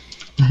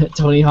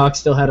 Tony Hawk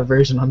still had a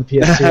version on the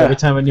PS2 every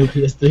time a new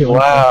PS3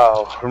 went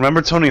out. Wow.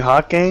 Remember Tony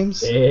Hawk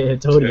games? Yeah,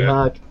 Tony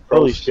Hawk,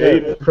 Holy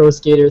Skater. shit. Pro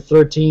Skater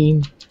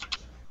 13.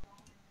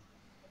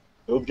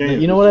 Those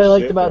games You know was what I the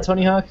liked shit about back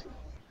Tony Hawk?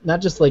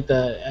 Not just like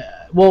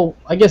well,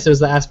 I guess it was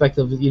the aspect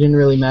of you didn't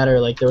really matter.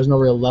 Like there was no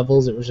real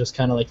levels. It was just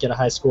kind of like get a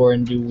high score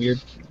and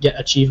get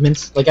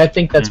achievements. Like I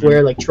think that's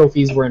where like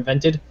trophies were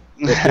invented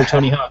with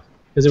Tony Hawk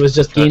because it was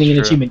just gaining an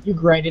true. achievement. You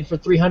grinded for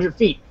 300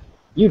 feet.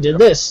 You did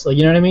this. Like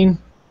you know what I mean?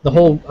 The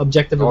whole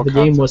objective All of the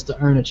game concept. was to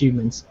earn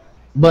achievements.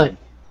 But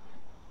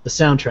the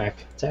soundtrack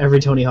to every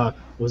Tony Hawk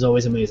was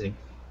always amazing.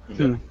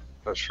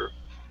 That's true.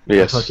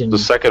 Yes, Fucking- the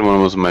second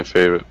one was my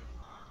favorite.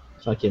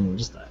 Fucking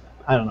just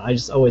I don't know. I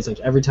just always like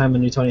every time a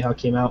new Tony Hawk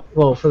came out.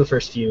 Well, for the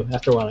first few.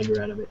 After a while, I grew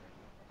out of it.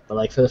 But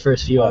like for the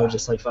first few, I would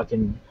just like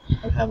fucking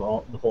I'd have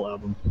the whole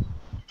album.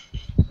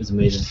 It was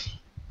amazing.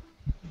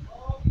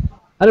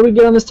 How did we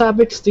get on this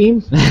topic?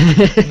 Steam.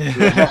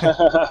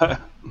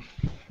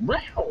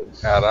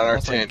 Out on our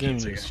That's like gaming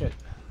tangents news, again. shit.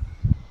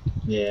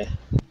 Yeah.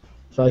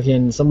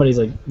 Fucking somebody's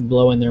like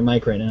blowing their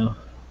mic right now.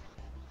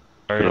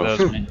 Sorry, that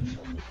was me.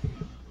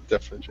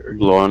 Definitely Jerry.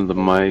 Blow on the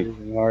mic.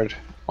 Hard.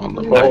 On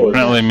the Oh, mic.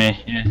 Definitely me.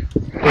 Yeah.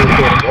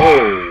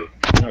 Whoa.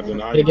 Not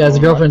denying Hey guys, the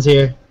it. girlfriend's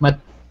here. My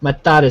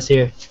thought is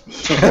here.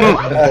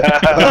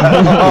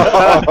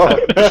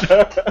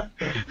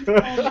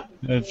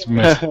 That's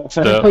messed I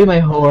up. called you my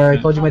whore.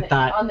 I called you my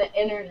thought On the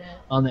internet.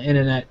 on the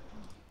internet.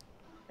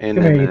 And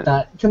Come here, you then,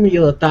 thought. Come here,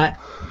 you little thought.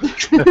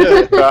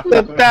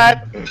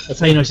 That's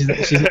how you know she's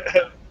you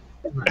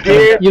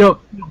don't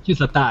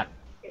she's a thought.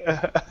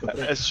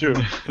 That's true.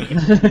 You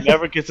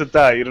never kiss a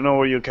thigh. You don't know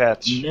where you'll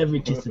catch. Never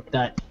kiss a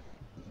thought.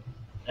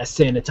 I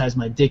sanitize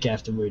my dick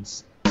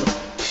afterwards.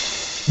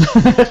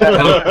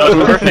 That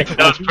was perfect.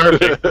 That was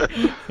perfect.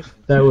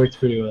 That worked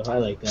pretty well. I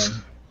like that.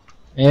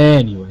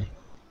 Anyway.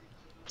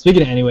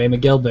 Speaking of anyway,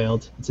 Miguel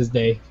bailed. It's his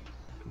day.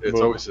 It's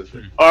always his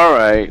thing.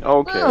 Alright,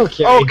 okay.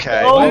 Okay.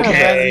 Okay.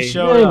 Okay.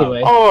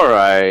 Anyway.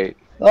 Alright.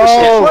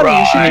 Oh,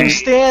 Funny, you should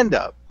stand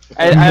up.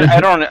 I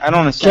don't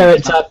understand.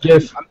 Carrot top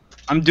gif.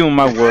 I'm doing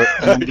my work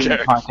and I'm doing the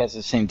podcast at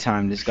the same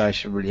time. This guy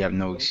should really have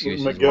no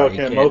excuses. Miguel why he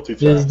can't can't. multitask.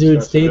 This dude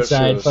That's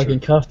stateside true. fucking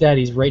cuffed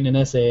daddy's writing an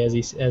essay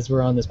as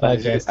we're on this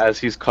podcast. As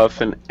he's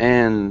cuffing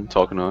and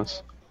talking to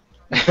us.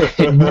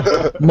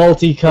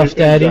 Multi cuff At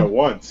daddy.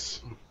 once.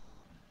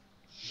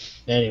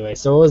 Anyway,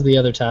 so what was the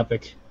other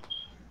topic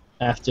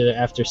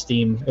after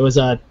Steam? It was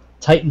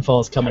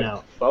Titanfall's coming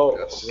out. Oh,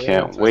 Yes. yeah.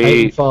 Can't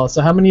wait. Titanfall.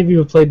 So how many of you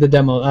have played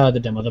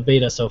the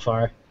beta so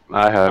far?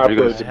 I have. I You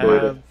played guys the I beta.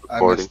 have-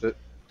 I missed it.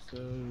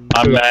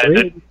 I'm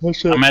mad.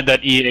 What's I'm mad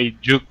that EA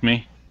juked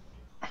me.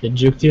 They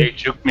juked They you?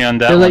 juked me on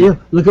They're that like, one. yo,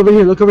 look over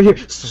here, look over here.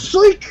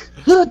 Psych!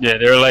 Yeah,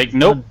 they were like,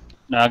 nope,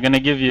 not gonna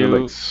give You're you.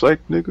 like,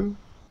 psych, nigga.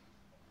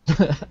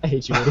 I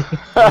hate you, buddy.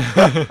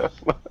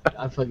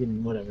 I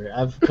fucking, whatever.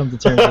 I've come to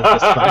terms with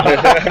this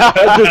podcast.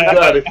 I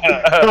just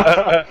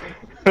got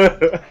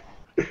it.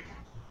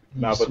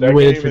 Nah, but We that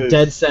waited game for is,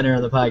 dead center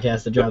of the podcast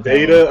to the drop that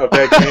beta one. of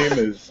that game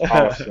is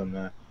awesome,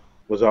 man.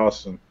 Was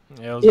awesome.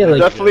 Yeah, it was Yeah, really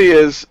like- Definitely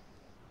is.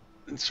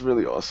 It's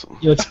really awesome.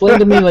 You explain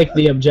to me like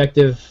the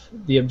objective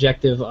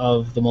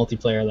of the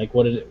multiplayer. Like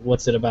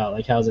what's it about?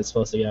 Like how's it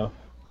supposed to go?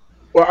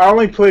 Well, I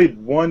only played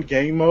one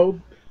game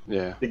mode.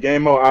 Yeah. The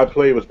game mode I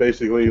played was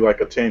basically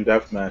like a team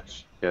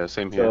deathmatch. Yeah,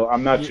 same here. So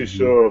I'm not too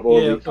sure of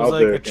all Yeah, the it was like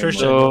other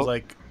attrition. game It modes.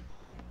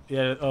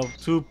 was like,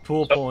 2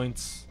 pool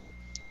points.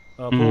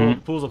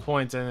 pools of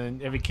points, and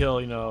then every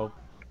kill,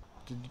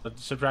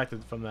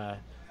 subtracted from that.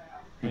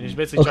 And it's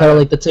basically kind of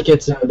like the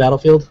tickets in the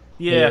Battlefield.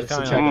 Yeah,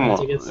 kind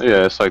of.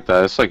 Yeah, it's like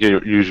that. It's like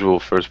your usual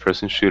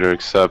first-person shooter,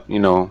 except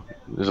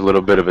there's a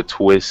little bit of a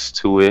twist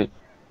to it.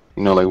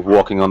 Like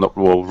running on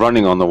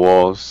the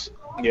walls.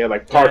 Yeah,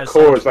 like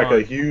parkour is like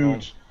a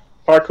huge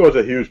parkour is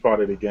a huge part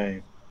of the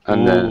game.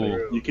 And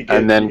then you can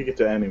get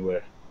to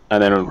anywhere.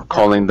 And then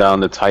calling down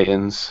the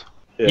Titans.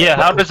 Yeah,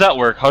 how does that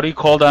work? How do you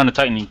call down a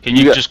Titan? Can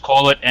you just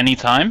call it any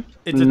time?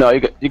 No,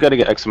 you got to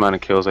get X amount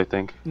of kills, I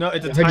think. No,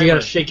 it's a I heard timer. you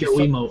gotta shake your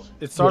Wiimote.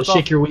 It starts off.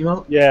 Shake your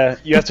Wiimote. Yeah,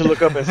 you have to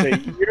look up and say,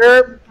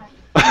 "Yerp,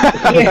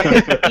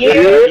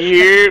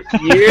 yerp."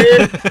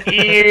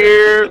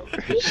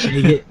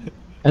 Shake it,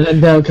 and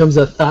then down comes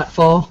a thought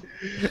fall.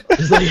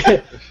 Just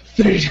like.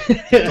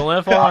 Don't let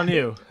it fall on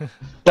you.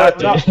 But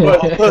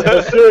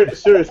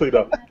seriously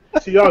though,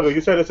 Tiago,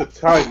 you said it's a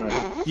timer.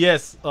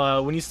 Yes,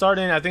 when you start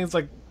in, I think it's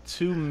like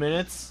 2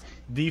 minutes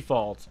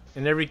default,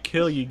 and every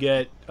kill you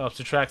get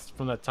subtracts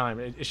from that time.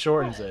 It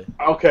shortens it.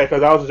 Okay,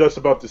 because I was just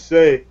about to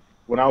say,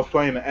 when I was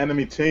playing the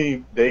enemy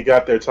team, they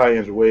got their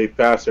Titans way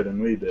faster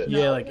than we did.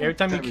 Yeah, like every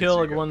time you kill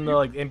like one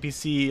of the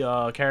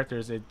NPC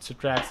characters, it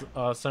subtracts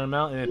a certain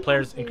amount, and the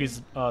players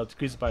decreases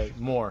by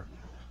more.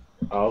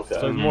 Okay.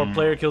 So the more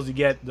player kills you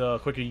get, the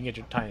quicker you can get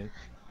your Titan.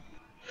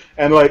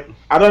 And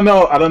I don't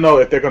know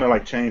if they're gonna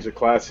change the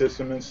class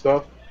system and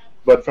stuff,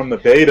 but from the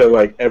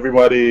beta,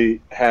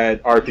 everybody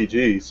had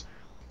RPGs.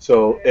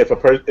 So if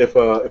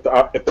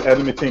the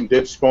enemy team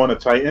did spawn a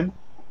Titan,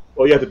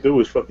 all you have to do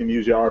is fucking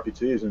use your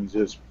RPGs and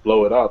just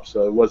blow it up.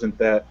 So it wasn't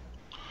that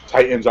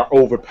Titans are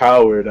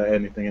overpowered or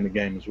anything in the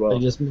game as well.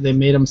 They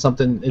made them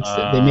something. They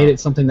made it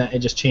something that it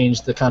just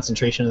changed the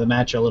concentration of the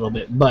match a little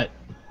bit, but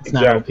it's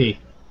not OP. Exactly.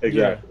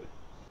 Yeah.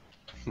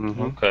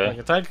 Okay. Like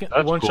a Titan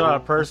can one-shot a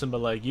person,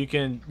 but you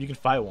can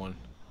fight one.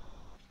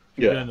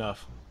 Yeah. Good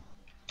enough.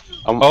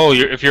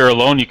 If you're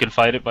alone, you can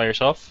fight it by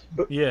yourself.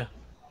 Yeah.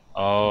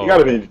 Oh. You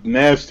gotta be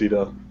nasty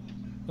though.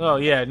 Oh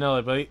yeah,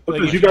 no, but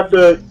because you got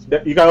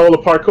all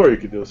the parkour you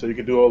can do, so you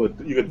can do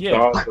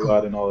dodge a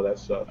lot and all of that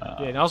stuff.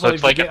 Yeah, and also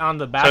if you get on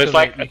the back so it's of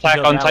like it, you Attack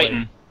can go on that Titan,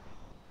 way.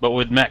 but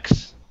with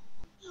mechs.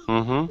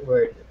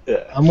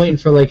 Yeah. I'm waiting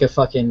for a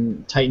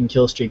fucking Titan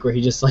kill streak where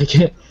he just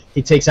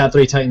he takes out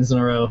 3 Titans in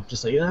a row,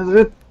 just like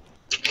somebody's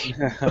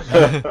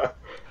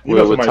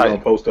gonna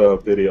post a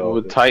video.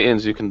 With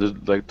Titans, you can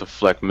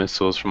deflect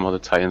missiles from other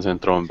Titans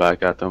and throw them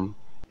back at them.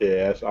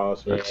 Yeah, that's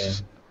awesome.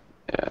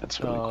 Yeah, it's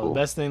really cool. The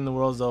best thing in the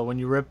world is though when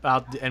you rip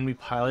out the enemy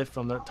pilot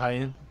from their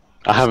Titan.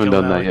 I haven't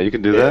done that yet. You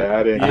can do that?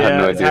 I didn't. I had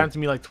no it's idea. happened to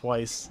me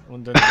twice.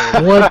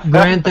 What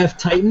Grand Theft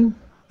Titan?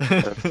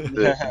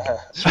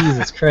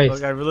 Jesus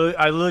Christ! I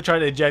literally tried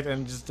to eject,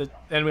 and the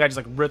enemy guy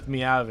just ripped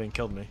me out of it and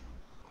killed me.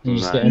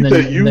 And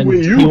then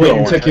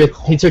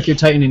he took your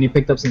Titan and he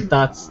picked up some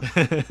thoughts.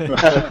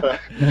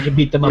 And he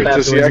beat them up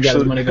afterwards and got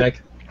his money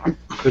back.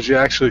 Did you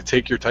actually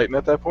take your Titan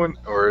at that point,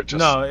 or just?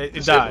 No, it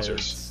died.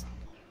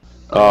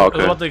 Oh, okay. It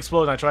was about to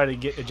explode, and I tried to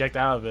eject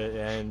out of it,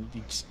 and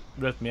he just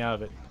ripped me out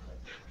of it.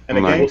 And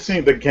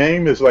the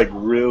game is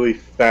really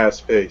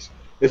fast paced.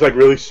 It's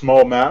really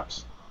small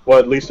maps. Well,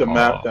 at least the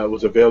map that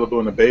was available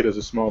in the beta is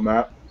a small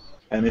map,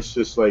 and it's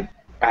just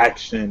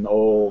action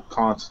all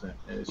constant.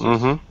 And it's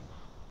just...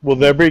 Will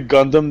there be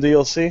Gundam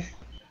DLC?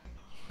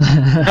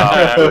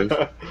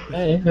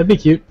 Hey, that'd be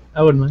cute.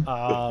 I wouldn't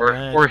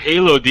mind. Or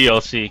Halo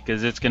DLC,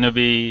 because it's gonna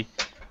be.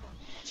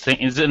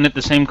 Isn't it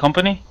the same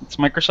company? It's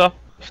Microsoft.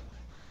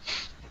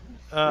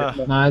 No,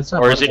 it's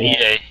not. Or is it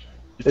EA?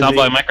 It's not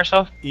by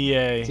Microsoft. EA.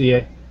 It's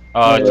EA.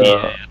 Oh, it's EA.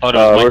 I thought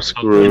it was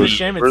Microsoft. It's a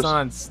shame it's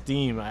on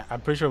Steam.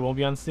 I'm pretty sure it won't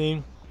be on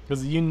Steam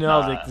because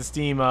the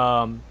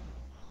Steam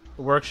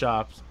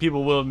workshops,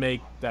 people will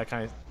make that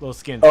kind of little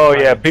skins. Oh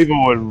yeah,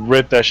 people would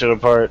rip that shit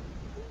apart.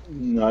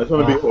 No, it's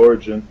gonna be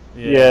Origin.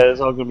 Yeah,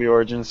 it's all gonna be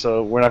Origin,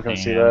 so we're not gonna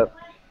see that.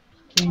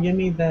 Can you give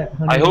me that?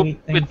 I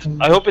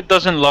hope it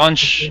doesn't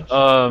launch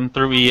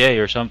through EA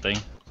or something.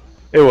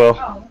 It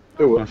will.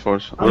 It will.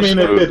 Unfortunately, I mean,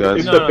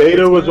 if the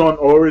beta was on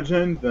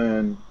Origin,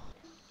 then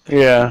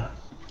yeah.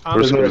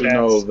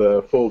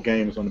 The full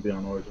game is going to be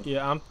on Origin.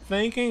 Yeah, I'm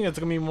thinking it's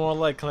going to be more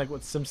like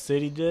what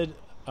SimCity did.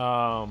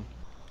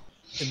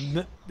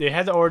 They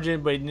had the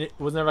Origin, but it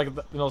was never like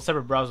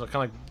separate browser, kind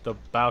of like the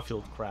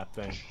Battlefield crap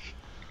thing.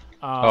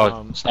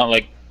 It's not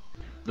like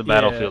the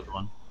Battlefield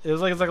one. It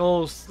was it's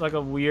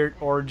a weird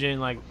Origin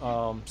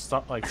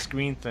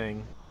screen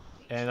thing,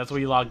 and that's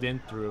what you logged in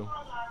through.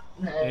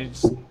 And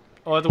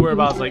all I have to worry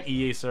about is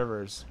EA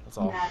servers. That's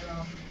all.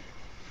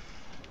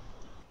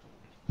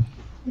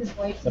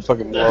 That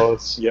fucking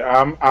blows.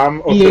 Yeah,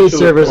 I'm EA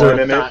servers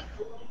calling it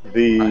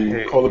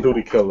the Call of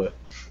Duty killer.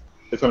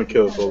 It's gonna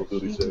kill Call of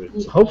Duty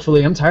series.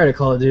 Hopefully, I'm tired of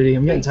Call of Duty.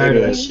 I'm getting tired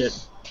of that shit.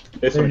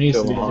 There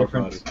needs to be a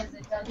difference.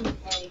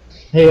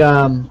 Hey,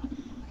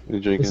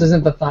 this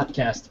isn't the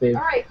Thoughtcast, babe.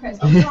 Alright, Chris.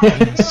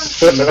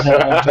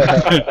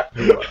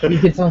 You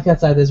can talk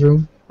outside this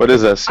room. What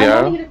is that,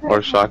 Sierra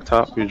or Shock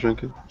Top you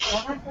drinking?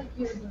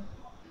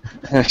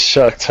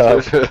 Shock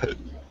Top. What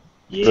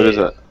is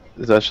that?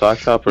 Is that Shock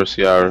Top or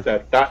Sierra?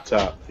 That Dot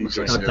Top.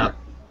 Shock Top.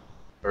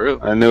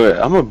 Really? I knew it.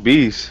 I'm a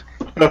beast.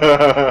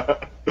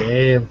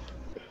 Damn.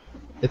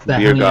 It's that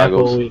Beer honey apple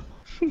goggles. week.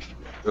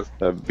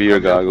 Beer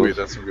goggles.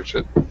 That's some good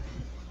shit.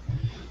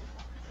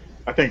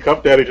 I think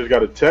Cup Daddy just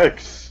got a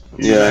text.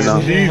 He's Yeah, I know.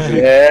 cheesy.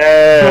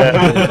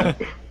 Yeah.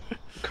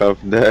 Cup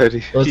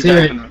Daddy. Let's hear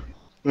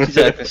it. She's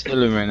acting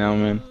silly right now,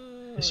 man.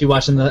 Is she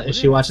watching the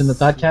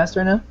Thoughtcast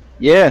right now?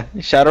 Yeah,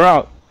 shout her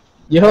out.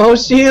 Yo,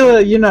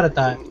 Sheila, you're not a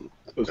thought.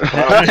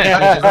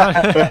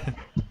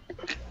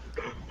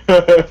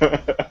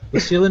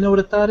 Does Sheila know what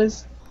a thought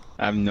is?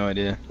 I have no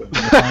idea.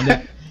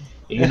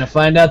 You're gonna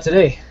find out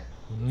today.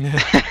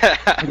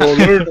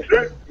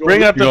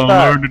 Bring up the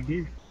thought.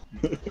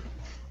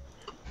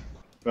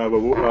 No, but,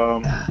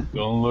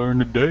 Gonna learn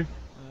today.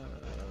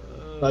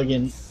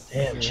 Fucking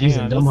damn, she's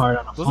a dumb heart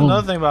on a There's phone.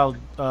 another thing about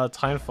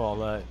Titanfall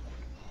that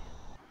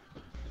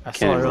I saw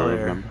Can't earlier.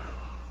 remember.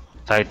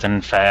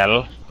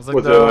 Titanfall. It's like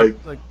Was the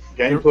it like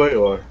gameplay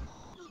or?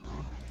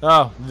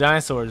 oh, the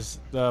dinosaurs,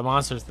 the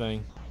monsters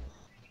thing.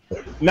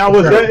 Now,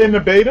 was that in the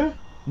beta?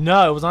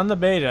 No, it was on the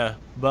beta,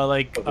 but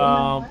like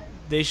Okay.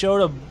 they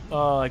showed a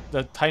like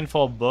the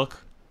Titanfall book,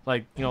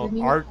 like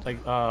art,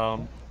 like The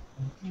art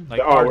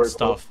artwork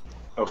stuff.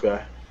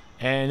 Okay.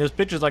 And there's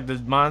pictures like the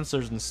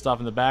monsters and stuff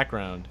in the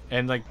background,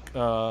 and like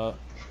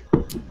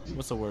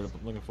what's the word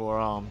I'm looking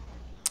for?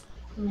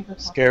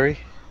 Scary.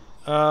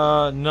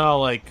 No,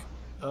 like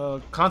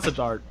concept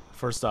art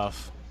for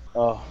stuff.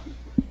 Oh.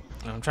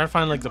 I'm trying to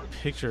find like the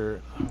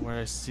picture where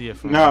I see it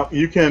from. Now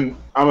you can.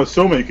 I'm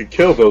assuming you can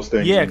kill those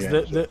things. Yeah, in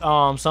the because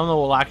game. some of them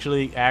will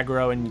actually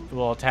aggro and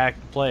will attack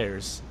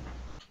players.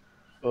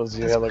 Oh, do you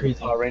That's have like a crazy.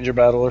 Power Ranger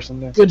battle or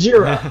something?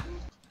 Gojira.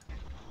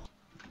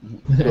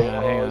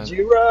 Yeah, hang on.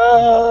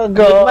 Gojira,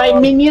 Let my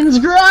minions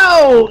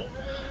grow.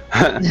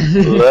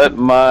 Let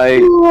my.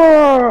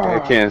 I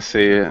can't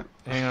see it.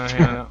 Hang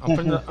on. I'm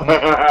putting the,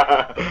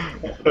 Let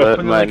putting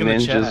the my link in the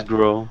ninjas chat.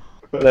 grow.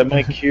 Let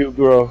my cube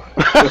grow.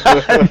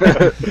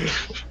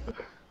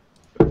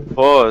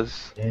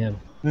 Pause. Damn.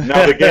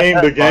 Now the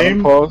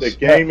game Pause. is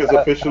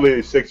officially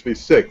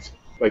 6v6.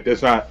 Like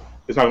it's not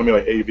gonna be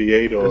like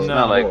AV8 or No. It's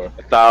not like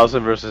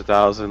 1,000 versus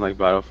 1,000 like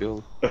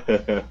Battlefield.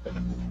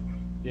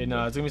 Yeah,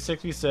 no, it's gonna be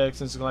 6v6,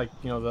 and it's like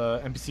the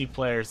NPC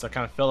players that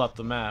kind of fill out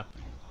the map.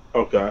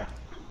 Okay.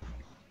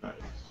 Nice.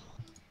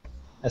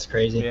 That's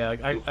crazy. Yeah, like,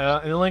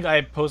 in the link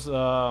I post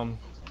the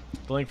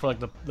link for like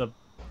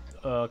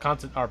the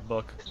concept art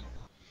book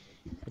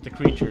with the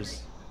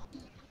creatures.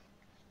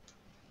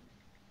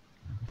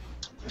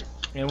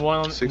 And one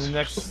on the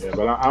next, Yeah,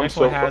 but I'm next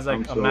so one has like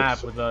I'm a so-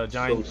 map with a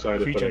giant excited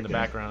for creature that in the game.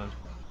 background.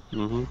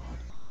 Mhm.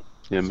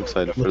 Yeah, I'm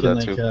excited for Looking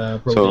that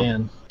like too.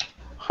 Rodan.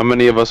 How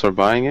many of us are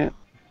buying it?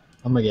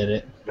 I'm gonna get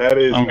it. That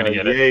is I'm gonna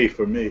get it. yay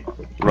for me.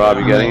 Rob,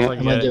 you getting Like, it?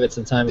 I'm gonna yeah. give it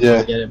some time before Yeah.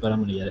 I get it, but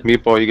I'm gonna get it.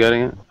 Meatball, you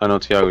getting it? I know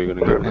Tiago, you're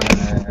gonna get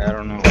it. I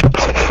don't know.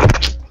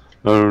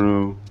 I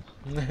don't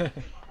know.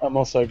 I'm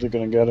most likely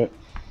gonna get it.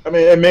 I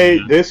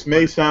mean, this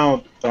may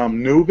sound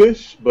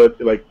noobish, but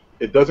like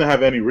it doesn't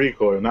have any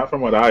recoil. Not from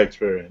what I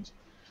experienced.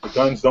 The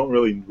guns don't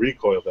really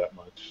recoil that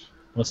much.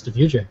 What's the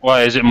future?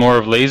 Why is it more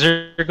of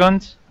laser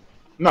guns?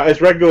 No, it's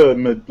regular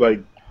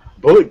like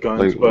bullet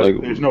guns, Like- but like-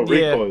 there's no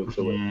Yeah. recoil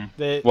to it. Mm.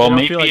 They Well, don't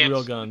maybe feel like it's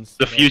real guns.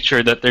 The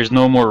future that there's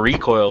no more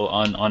recoil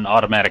on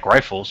automatic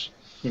rifles.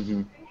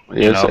 Mhm.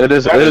 Yes, know, it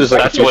is. It is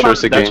like a That's what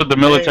futuristic that's game. what the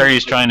military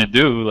is trying to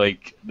do.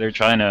 Like they're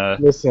trying to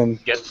Listen,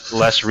 get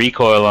less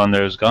recoil on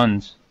those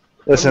guns.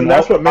 listen.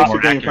 That's what makes more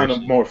the game kind of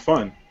accuracy. more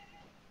fun.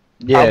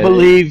 Yeah, I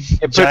believe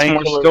it puts giant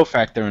more killer, skill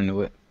factor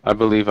into it. I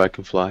believe I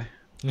can fly.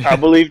 I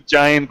believe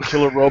giant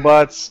killer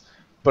robots,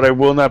 but I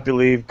will not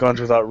believe guns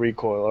without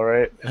recoil. All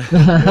right.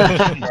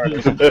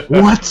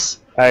 What?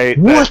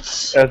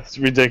 What? That's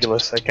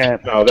ridiculous. I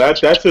can't. No, that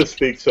just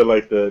speaks to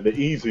like the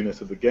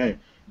easiness of the game.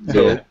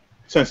 So Yeah.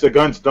 since the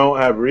guns don't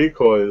have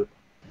recoil,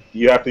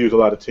 you have to use a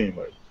lot of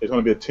teamwork. It's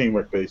going to be a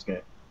teamwork based game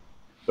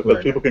because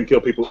Right. people can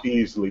kill people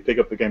easily, pick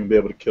up the game and be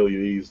able to kill you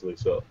easily.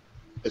 So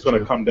it's going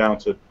to come down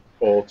to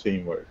all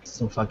teamwork.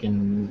 Some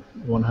fucking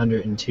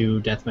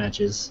 102 death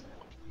matches.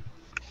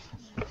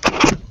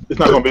 It's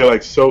not going to be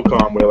like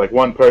SOCOM where like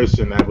one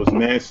person that was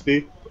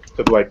nasty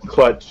could like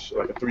clutch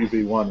like a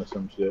 3v1 or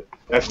some shit.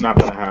 That's not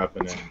going to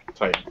happen in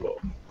Titanfall.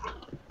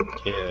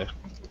 Yeah.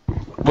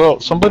 Well,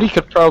 somebody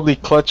could probably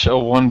clutch a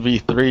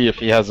 1v3 if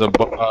he has a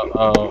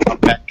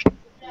mech.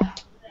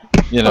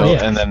 You know, Oh,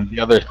 yeah. and then the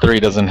other 3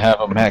 doesn't have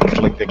a mech.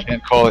 Like, they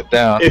can't call it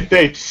down. If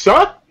they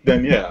suck,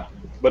 then yeah.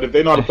 But if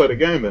they know how to play the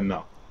game, then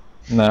no.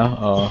 No?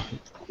 Oh.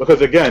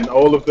 Because again,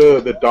 all of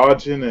the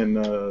dodging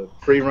and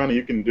free running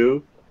you can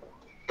do,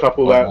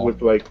 couple that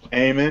with like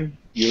aiming,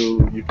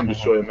 you can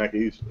destroy a mech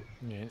easily.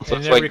 Yeah. So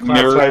And it's every like class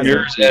has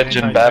Mirror's an Edge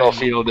and anti-tank.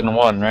 Battlefield in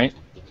one, right?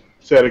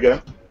 Say it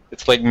again.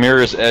 It's like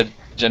Mirror's Edge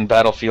and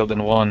Battlefield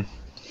in one.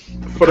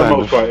 For the Kind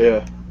most of. part,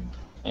 yeah.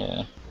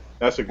 Yeah.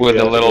 That's a With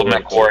yeah, a that's little good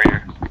mech word.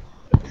 warrior.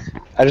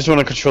 I just want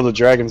to control the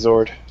Dragon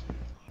Zord.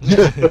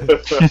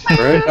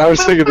 Right? I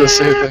was thinking the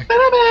same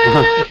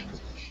thing.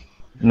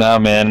 Nah,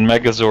 man.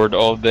 Megazord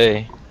all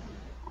day.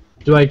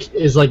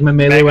 Is like my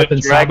melee weapon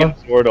Dragon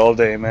Saba? Zord all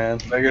day, man.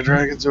 Mega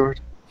Dragon Zord.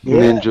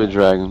 Ninja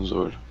Dragon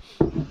Zord.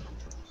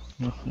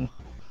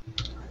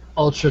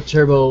 Ultra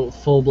Turbo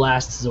Full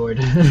Blast Zord.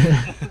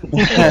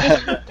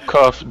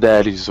 Cuff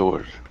Daddy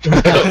Zord.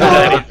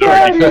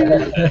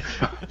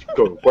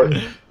 Go to work.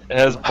 It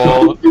has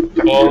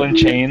ball and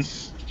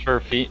chains for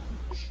feet.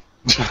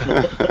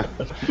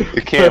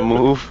 It can't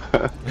move.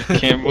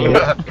 Can't move.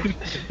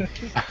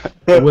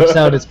 It whips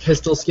out its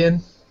pistol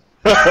skin.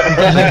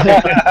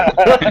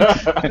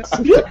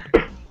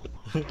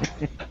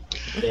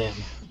 Damn.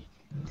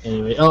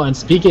 Anyway, oh, and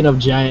speaking of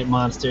giant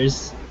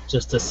monsters,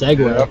 just to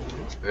segue,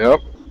 Yep.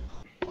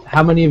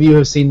 how many of you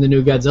have seen the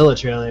new Godzilla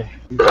trailer?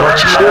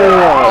 Godzilla.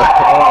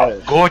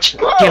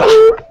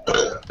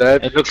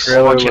 That It looks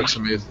trailer so looks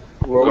amazing.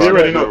 Well, we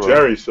already know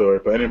Jerry saw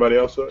it, but anybody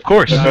else saw it? Of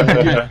course.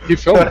 He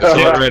filmed it. Saw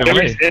it right He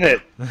away. was in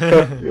it.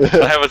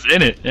 I was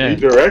in it. He Yeah.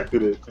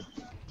 directed it.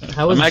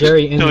 How was I'm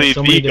Jerry in actually it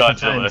so many the different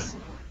Godzilla.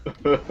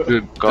 times?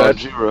 Dude,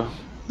 Godzilla.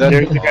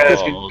 Jerry's the guy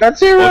that's Oh.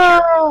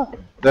 Godzilla!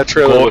 that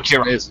trailer looks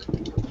Godzilla.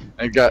 amazing.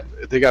 And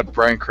they got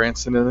Bryan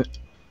Cranston in it.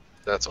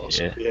 That's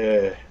awesome. Yeah.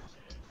 Yeah.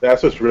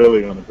 That's what's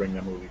really going to bring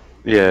that movie.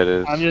 Yeah, it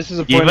is. I'm just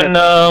disappointed. Even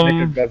that they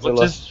make a Godzilla.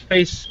 what's his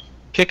face?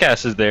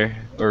 Kick-Ass is there,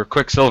 or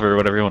Quicksilver,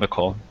 whatever you want to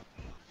call him.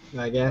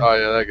 That guy? Oh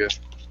yeah, that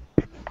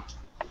guy.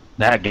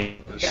 That game.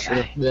 That's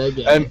true. That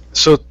guy. And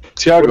so, What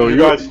Tiago, do you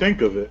guys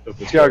think of it?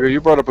 Tiago,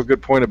 you brought up a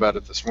good point about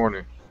it this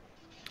morning.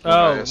 when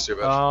I asked you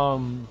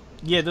about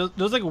Yeah,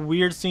 there's like a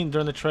weird scene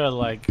during the trailer,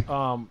 like,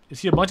 you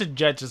see a bunch of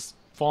jets just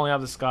falling out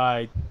of the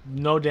sky,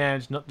 no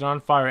damage, not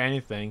on fire or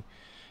anything,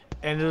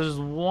 and there's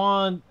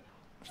one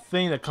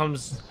thing that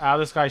comes out of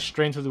the sky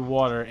straight into the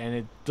water, and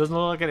it doesn't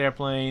look like an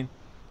airplane.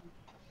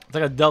 It's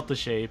like a delta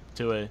shape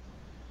to it,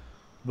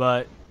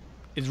 but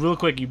it's real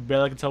quick. You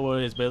barely can tell what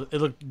it is, but it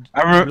looked.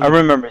 I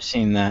remember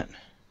seeing that.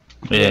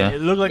 Yeah. It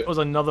looked like it was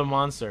another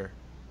monster.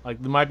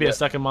 Like there might be a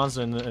second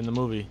monster in the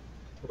movie.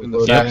 in the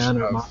Rodan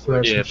section or of- Mothra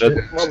or Yeah, some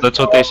shit. that's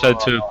what they said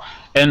too.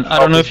 And I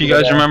don't know if you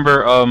guys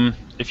remember,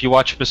 if you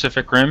watch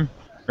Pacific Rim,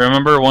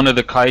 remember one of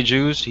the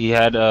kaijus? He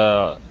had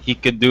he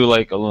could do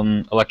like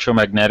an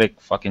electromagnetic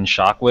fucking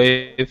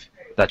shockwave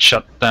that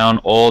shut down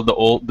all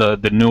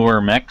the newer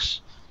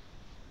mechs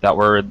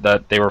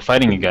that they were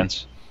fighting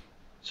against.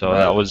 So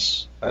that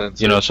was, I didn't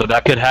see you know, it. so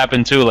that could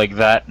happen too. Like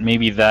that,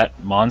 maybe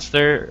that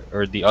monster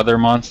or the other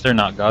monster,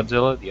 not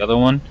Godzilla, the other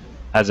one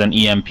has an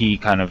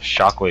EMP kind of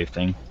shockwave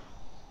thing.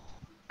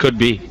 Could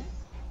be.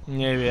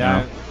 Maybe.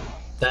 Yeah.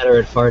 That or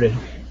it farted.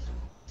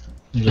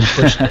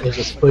 It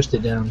just pushed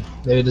it down.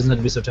 Maybe it doesn't have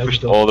to be so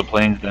Pushed technical. all the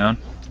planes down.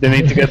 They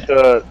need to get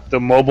the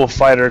mobile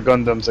fighter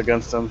Gundams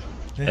against them.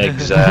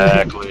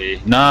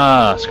 Exactly.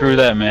 Nah, screw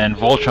that, man.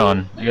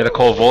 Voltron. You gotta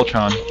call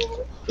Voltron.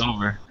 It's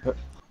over.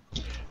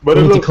 But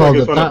We it need to looks call like the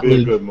it's going to Thought be a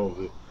League. good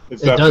movie.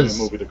 It's It definitely does.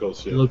 a movie to go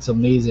see. It looks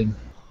amazing.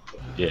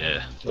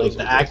 Yeah. Like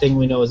the acting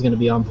we know is going to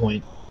be on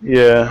point.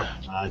 Yeah.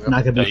 It's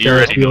not going to Yeah, be you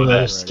Ferris already know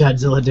Bueller's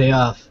Godzilla Day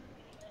Off.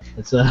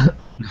 It's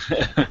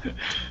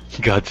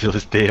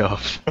Godzilla's Day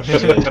Off.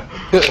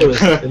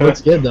 it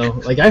looks good though.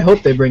 Like I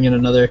hope they bring in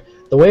another.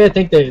 The way I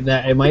think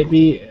that it might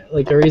be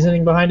like the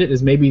reasoning behind it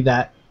is maybe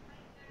that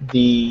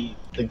the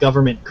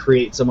government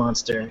creates a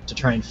monster to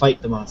try and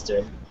fight the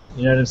monster.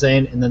 You know what I'm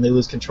saying? And then they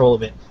lose control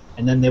of it,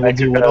 and then they will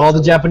do what all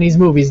the Japanese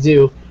movies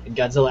do, and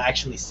Godzilla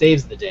actually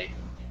saves the day.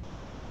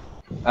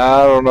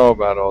 I don't know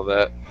about all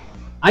that.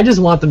 I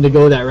just want them to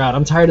go that route.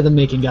 I'm tired of them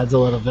making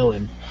Godzilla the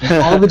villain.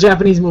 In all the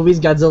Japanese movies,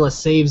 Godzilla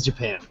saves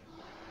Japan.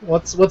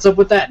 What's up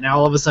with that? Now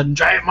all of a sudden,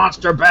 giant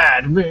monster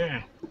bad.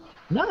 Meh.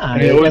 Nah,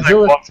 He always like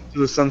Godzilla. walks into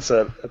the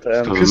sunset at the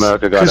end. Because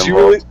America got Because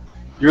involved.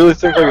 you really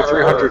think like a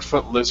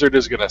 300-foot lizard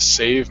is gonna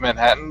save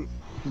Manhattan?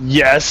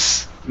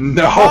 Yes.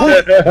 No.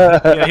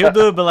 Yeah, he'll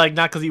do it, but like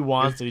not because he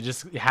wants to. He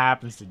just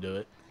happens to do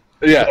it.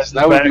 Yes,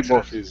 that would be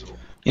more feasible.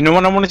 You know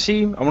what I want to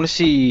see? I want to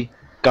see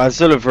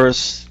Godzilla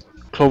vs.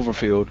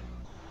 Cloverfield.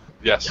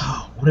 Yes.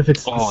 What if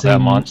it's the Oh, same? that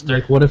monster.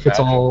 Like, what if it's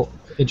all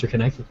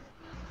interconnected?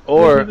 I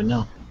Or don't even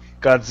know.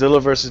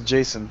 Godzilla versus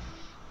Jason.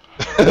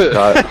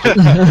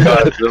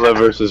 Godzilla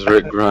versus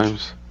Rick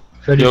Grimes.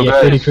 Freddy, Yo,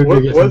 Freddy guys,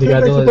 Krueger gets Wasn't into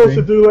they Godzilla's supposed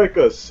to dream. do like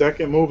a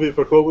second movie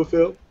for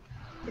Cloverfield?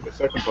 Like a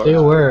second part? They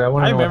were. I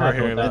want I to know what remember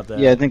happened hearing with about that.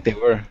 that. Yeah, I think they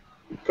were.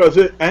 Because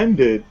it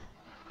ended.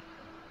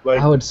 Like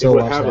I would still it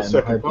would watch have that a in a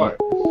second heartbeat.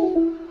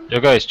 part. Yo,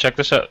 guys, check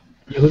this out.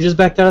 Who just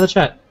backed out of the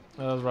chat?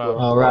 That was Rob.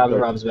 Oh,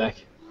 Rob's back.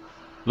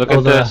 Look Oh,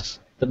 at this.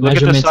 The Look at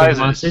the measurements of sizes.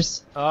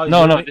 monsters. Oh,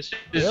 No, you no, really- this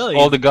is really?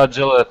 all the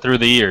Godzilla through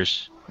the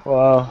years.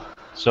 Wow.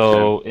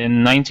 So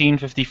in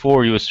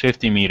 1954 he was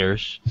 50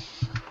 meters.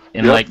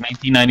 In Yep. like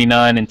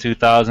 1999 and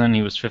 2000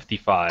 he was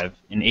 55.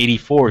 In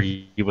 84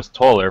 he was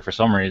taller for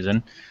some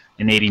reason.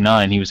 In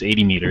 89 he was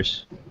 80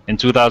 meters. In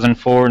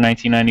 2004,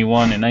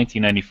 1991, and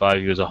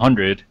 1995 he was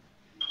 100.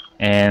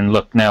 And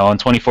look now in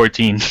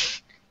 2014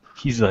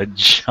 he's a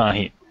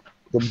giant.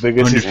 The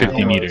biggest he's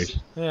 150 ever meters.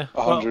 Yeah.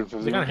 Well,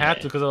 150 they're gonna have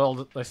to because of all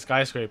the like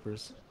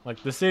skyscrapers.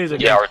 Like the cities are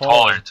Yeah, getting or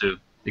taller too.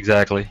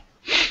 Exactly.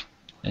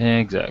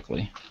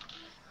 Exactly.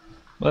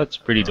 That's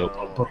pretty dope.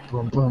 Boom,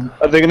 boom, boom.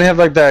 Are they gonna have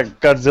like that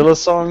Godzilla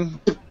song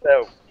that they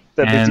used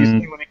to And-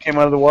 sing when he came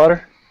out of the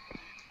water?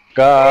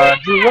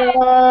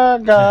 Godzilla,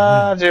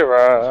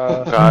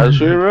 Godzilla.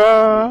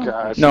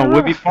 Gajira. No, what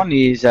would be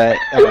funny is that,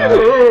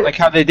 like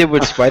how they did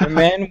with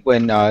Spider-Man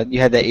when you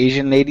had the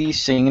Asian lady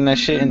singing that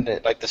shit in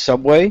the, like the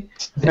subway.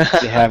 They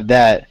have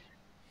that.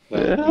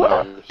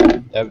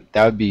 That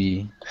would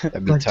be tight.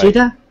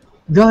 Godzilla,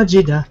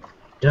 Godzilla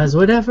does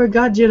whatever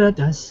Godzilla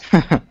does.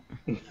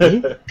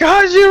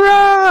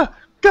 Godzilla!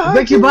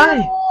 Break your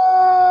body.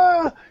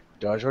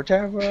 Dodge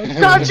whatever.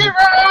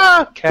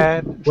 Godzilla!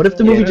 Cat. What if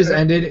the movie just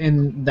ended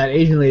and that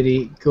Asian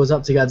lady goes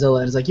up to Godzilla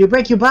and is like, "You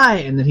break your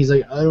bite," and then he's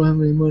like, "I don't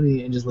have any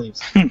money," and just leaves.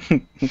 He's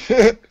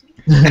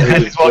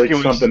walking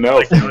with something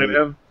else.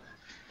 him.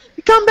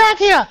 Come back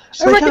here!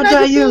 Like, how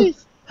dare you!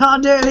 How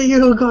dare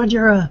you,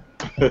 Godzilla!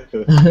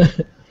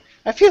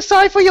 I feel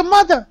sorry for your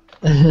mother.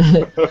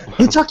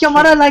 You took your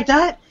mother like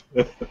that?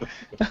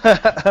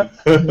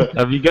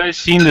 Have you guys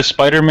seen the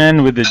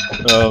Spider-Man with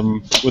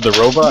the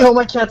robot? Yo,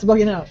 my cat's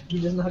bugging out. He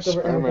just knocked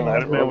over everything.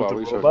 Spider-Man with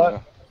the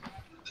robot.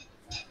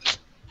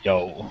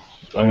 Yo,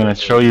 I'm gonna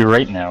show you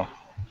right now.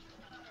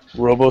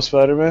 Robo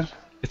Spider-Man?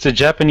 It's a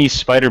Japanese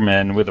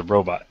Spider-Man with a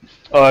robot.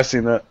 Oh, I've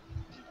seen that.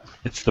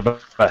 It's the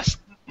best.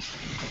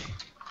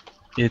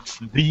 It's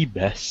the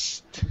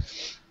best.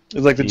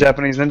 It's like the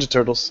Japanese Ninja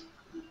Turtles.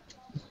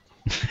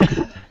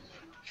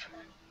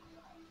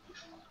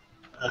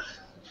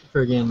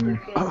 Friggin'.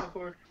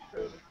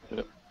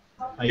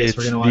 I guess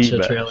we're gonna watch the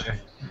trailer.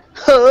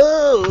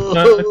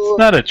 No, it's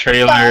not a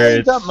trailer.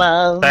 It's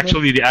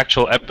actually the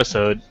actual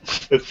episode.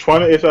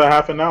 It's a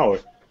half an hour.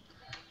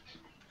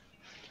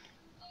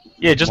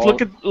 Yeah, just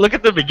look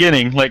at the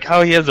beginning, like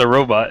how he has a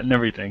robot and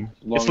everything.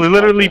 It's Long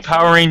literally podcast.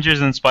 Power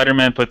Rangers and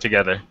Spider-Man put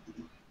together.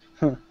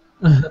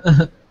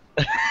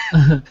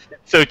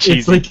 So cheesy.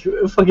 It's like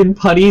fucking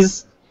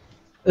putties.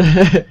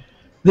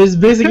 There's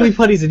basically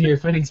putties in here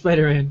fighting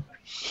Spider-Man.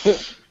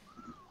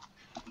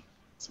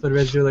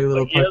 Spider-Man's doing like a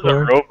little He has a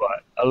parkour.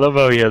 robot. I love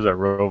how he has a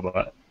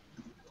robot.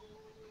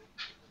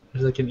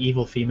 There's like an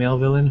evil female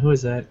villain. Who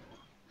is that?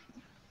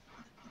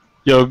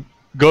 Yo,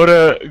 go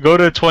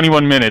to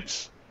 21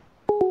 minutes.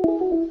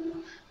 The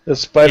He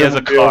Spider-Man has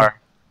a car.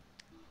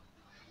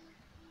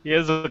 He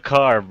has a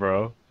car,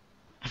 bro.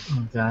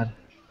 Oh god.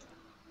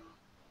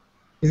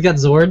 He's got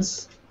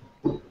Zords.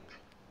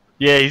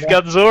 Yeah, he's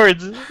got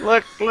Zords.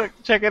 Look,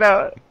 check it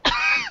out.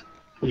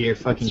 You're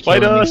fucking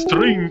Spider killing me.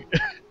 string.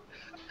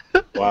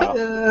 Wow.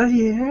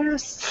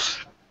 Yes.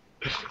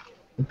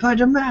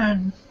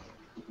 Spider-Man.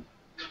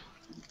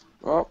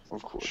 Oh,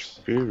 of course.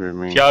 Spider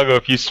Man. Thiago,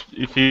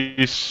 if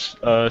you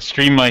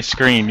stream my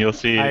screen, you'll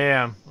see. I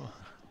am.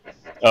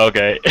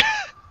 Okay.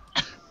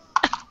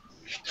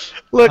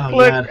 Look. Oh,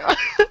 You God.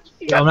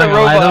 got I'm not the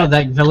gonna lie though, robot.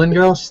 that villain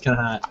girl, she's kinda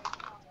hot.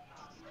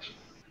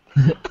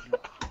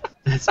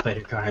 That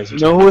spider car has You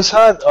know who was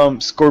hot?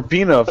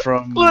 Scorpina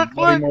from Look.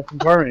 Mighty Morphin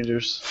Power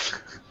Rangers.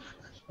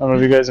 I don't know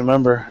if you guys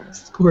remember.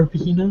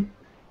 Scorpina?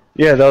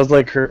 Yeah, that was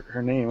like her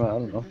name. I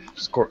don't know.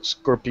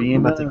 Scorpina.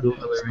 I'm about to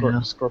Google it right now.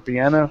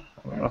 Scorpiana?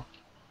 I don't know.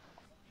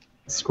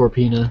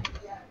 Scorpina.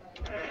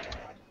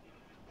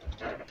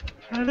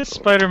 How does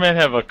Spider-Man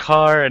have a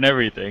car and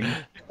everything?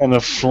 And a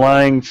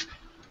flying.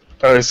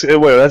 Wait,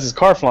 that's his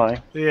car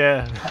flying.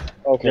 Yeah.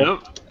 Okay.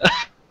 Yep.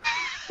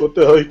 What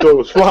the hell you thought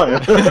was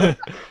flying?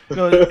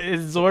 No,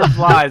 his Zord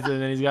flies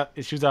and then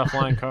he shoots out a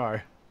flying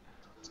car.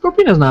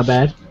 Scorpina's not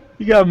bad.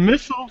 You got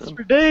missiles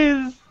for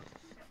days.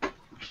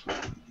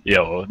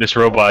 Yo, this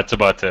robot's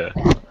about to.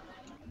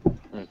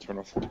 Turn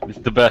off. It's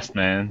the best,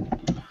 man.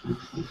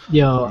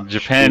 Yo,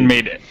 Japan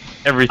made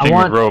everything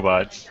want- with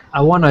robots.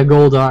 I want a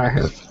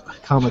Goldar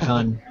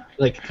Comic-Con,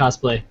 like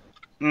cosplay.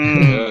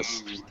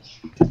 Yes.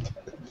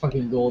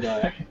 Fucking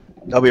Goldar.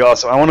 That'll be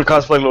awesome. I want to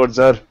cosplay Lord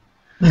Zed.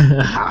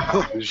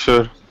 You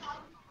should.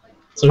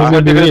 So who's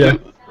gonna be Rita?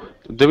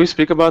 Did we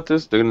speak about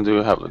this? They're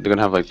gonna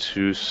have like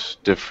two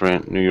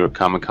different New York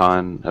Comic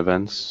Con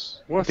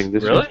events. I think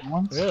this Really?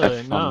 year.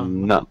 Really? No.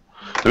 No.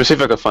 Let me see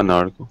if I can find the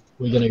article.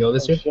 We gonna go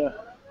this year?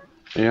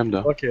 Yeah, I'm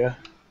done. Fuck yeah.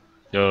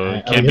 Yo, Alright, are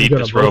we can't gonna beat go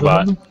to this both of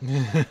robot. them?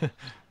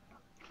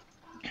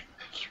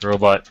 This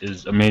robot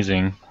is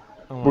amazing.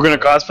 We're gonna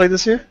cosplay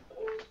this year?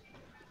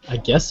 I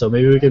guess so.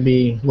 Maybe we could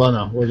be. Well,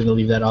 no, we're gonna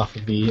leave that off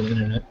of the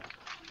internet.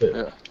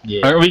 But,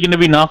 yeah. Aren't we going to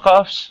be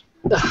knockoffs?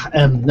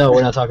 No,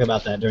 we're not talking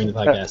about that during the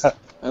podcast.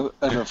 And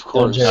of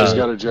course, Jerry. she's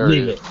got a Jerry.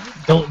 Leave it.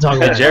 Don't talk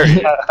about Jerry.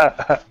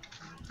 it.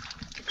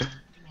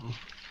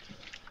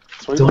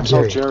 So you Don't don't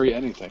tell Jerry. Jerry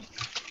anything.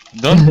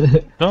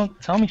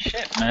 Don't tell me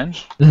shit, man.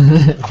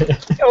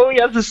 Oh, he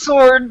has a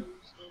sword.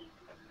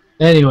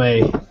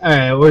 Anyway,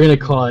 alright, we're gonna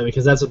call it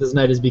because that's what this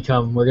night has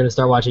become. We're gonna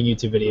start watching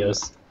YouTube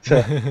videos.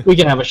 We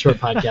can have a short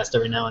podcast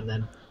every now and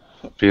then.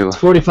 Feel. It's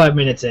 45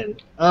 minutes in.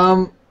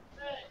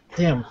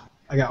 Damn,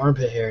 I got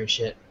armpit hair and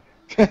shit.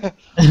 This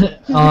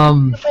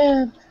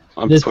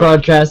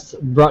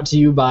podcast brought to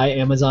you by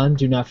Amazon.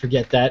 Do not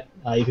forget that.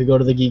 You could go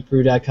to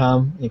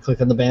thegeekbrew.com and click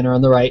on the banner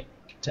on the right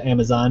to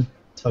Amazon.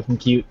 It's fucking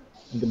cute.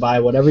 You can buy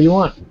whatever you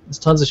want. There's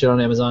tons of shit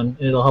on Amazon,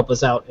 and it'll help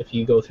us out if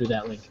you go through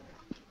that link.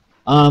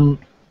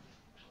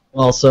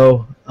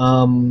 Also,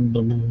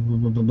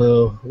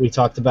 we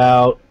talked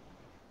about,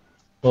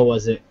 what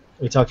was it?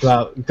 We talked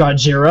about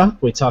Godzilla.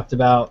 We talked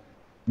about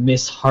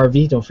Miss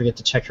Harvey. Don't forget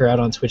to check her out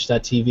on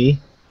Twitch.tv.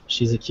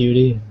 She's a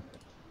cutie.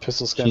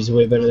 Pistol skin. She's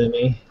way better than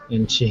me,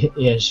 and she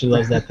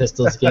loves that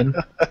pistol skin.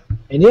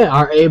 And yeah,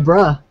 our A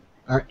bruh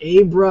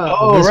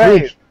Oh, this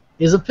right. week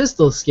is a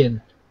pistol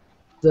skin.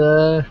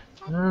 I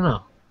don't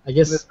know. I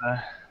guess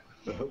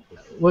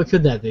what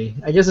could that be?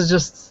 I guess it's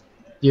just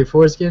your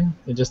foreskin.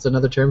 It's just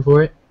another term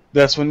for it.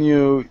 That's when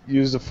you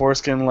use the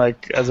foreskin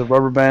like as a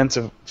rubber band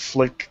to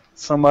flick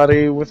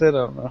somebody with it.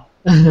 I don't know.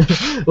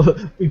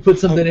 We put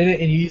something in it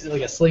and you use it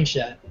like a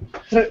slingshot.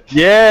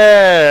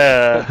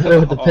 Yeah.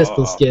 With the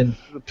pistol skin.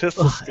 The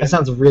pistol skin. That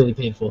sounds really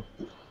painful.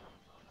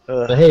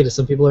 But hey,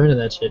 some people are into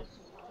that shit.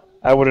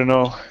 I wouldn't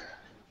know.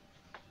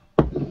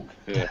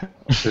 Yeah.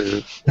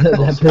 Sure.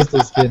 That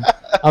pistol skin.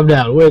 I'm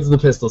down. Where's the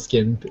pistol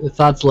skin?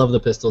 Thoughts love the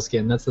pistol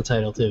skin. That's the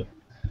title too.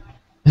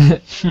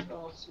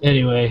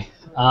 Anyway,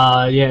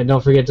 yeah,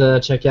 don't forget to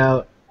check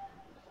out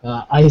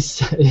Ice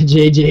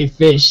JJ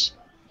Fish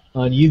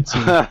on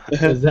YouTube,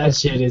 because that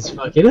shit is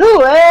fucking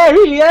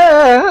hilarious.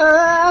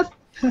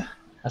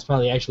 That's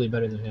probably actually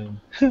better than him.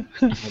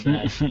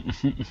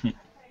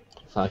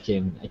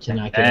 Fucking, I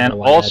cannot get And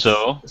over why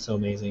also, that's so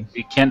amazing.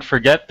 we can't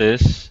forget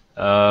this.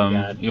 You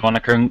want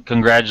to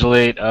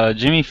congratulate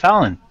Jimmy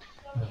Fallon.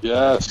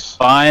 Yes.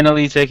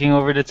 Finally taking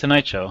over the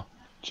Tonight Show.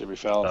 Jimmy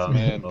Fallon,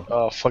 man.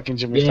 Oh, fucking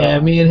Jimmy Yeah,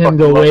 Fallon. me and him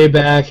go way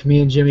back. Me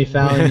and Jimmy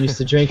Fallon used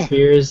to drink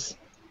beers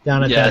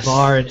down at that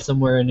bar in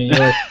somewhere in New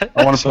York.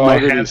 I want to put my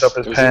hands up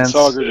his pants.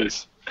 Back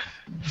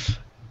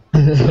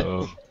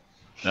when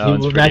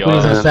he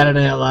was on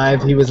Saturday Night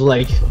Live, he was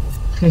like,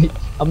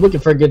 I'm looking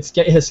for a good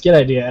skit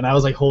idea, and I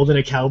was like holding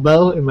a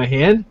cowbell in my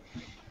hand.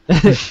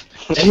 And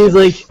he's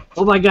like,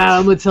 oh my god,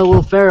 I'm going to tell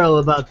Will Ferrell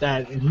about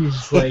that. And he's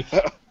just like...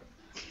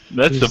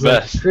 That's the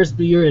best.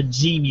 Crispy, you're a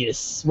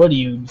genius. What are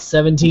you,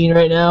 17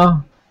 right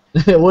now?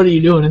 What are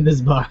you doing in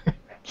this bar?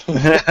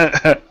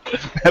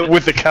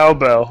 With the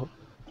cowbell.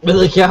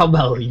 With a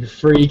cowbell, you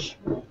freak.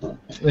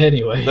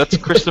 Anyway. That's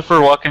Christopher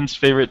Walken's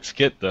favorite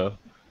skit, though.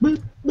 More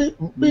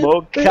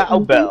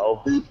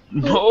cowbell.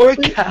 More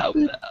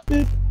cowbell.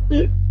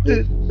 You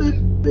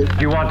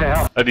want to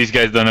help? Oh, these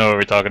guys don't know what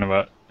we're talking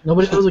about.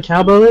 Nobody knows what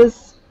cowbell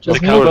is? The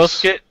cowbell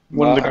skit?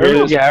 One of the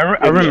greatest. Yeah,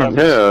 I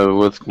remember. Yeah,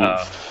 with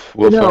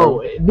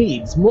No, it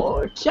needs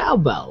more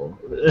cowbell.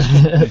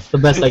 That's the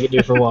best I could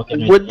do for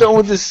walking. We're done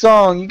with this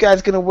song. You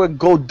guys gonna wear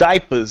gold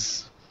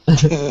diapers.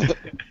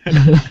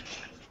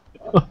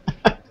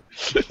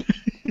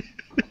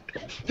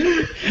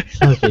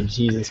 Fucking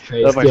Jesus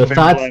Christ. That's my Yo, favorite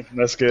line from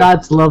that skit.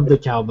 Thoughts love the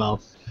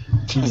cowbell.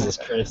 Jesus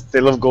Christ. They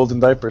love golden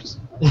diapers.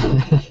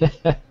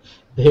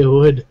 They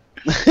would.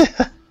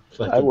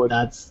 I would.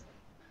 That's...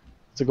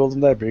 It's a golden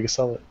diaper. You can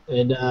sell it.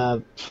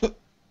 And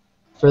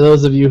for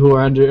those of you who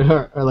are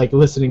are like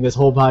listening this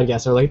whole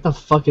podcast are like, the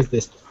fuck is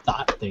this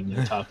thought thing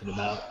they're talking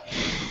about?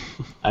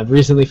 I've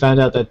recently found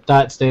out that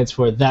thought stands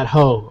for that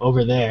hoe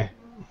over there.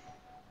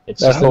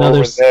 It's That just hoe another.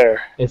 over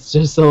there. It's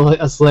just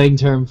a slang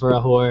term for a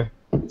whore,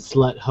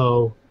 slut,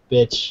 hoe,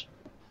 bitch,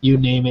 you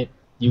name it,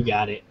 you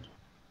got it.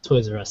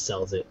 Toys R Us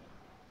sells it.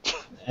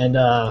 And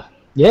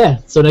yeah.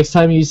 So next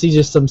time you see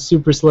just some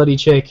super slutty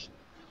chick,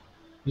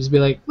 you just be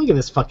like, look at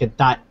this fucking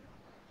thought.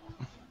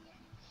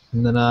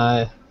 And then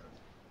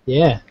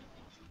yeah.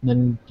 And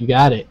then you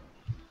got it,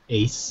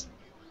 ace.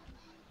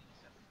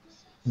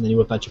 And then you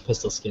whip out your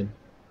pistol skin.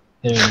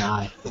 Hit her in the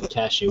eye with a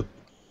cashew.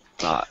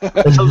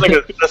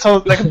 That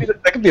sounds like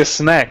that could be a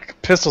snack.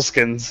 Pistol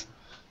skins.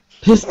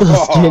 Pistol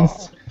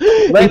skins.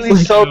 Lightly It's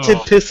like- salted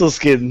pistol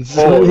skins.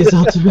 Slightly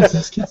salted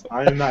pistol skins.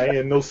 I am not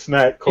eating no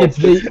snack. It's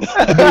they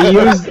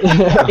use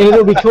and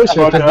it'll be kosher.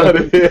 Fuck 'Cause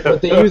outta here.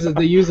 what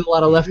they use a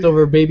lot of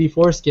leftover baby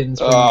foreskins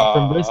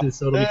from Bruce's,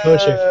 so it'll be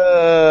kosher.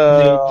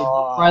 They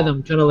fry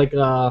them kind of like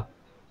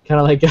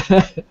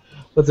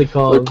what's it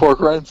called? Like pork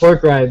rinds?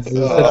 Pork rinds.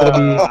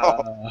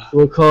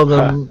 We'll call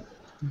them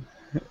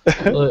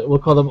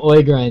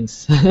oi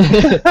grinds.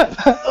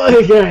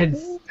 Oi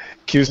grinds.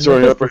 Q's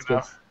throwing up right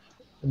now.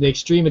 The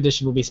extreme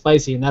edition will be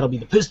spicy, and that'll be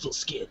the pistol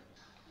skin.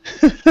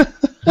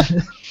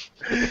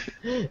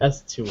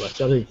 That's too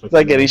much. I don't even It's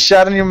like getting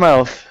shot in your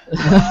mouth.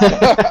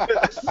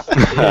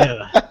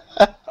 Yeah.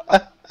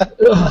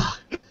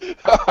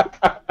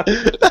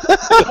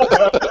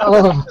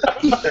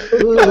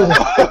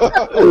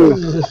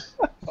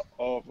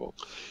 Awful.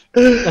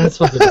 That's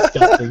fucking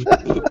disgusting.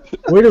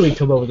 Where do we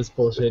come up with this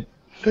bullshit?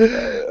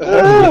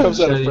 It comes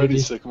out of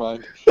Freddy's sick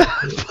mind.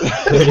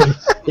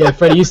 Yeah,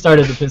 Freddy, you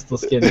started the pistol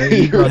skin. Right?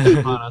 You brought it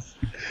upon us.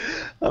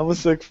 I'm a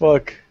sick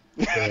fuck.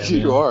 Yeah,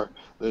 You man. are.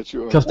 That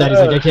you are. Cuff Daddy's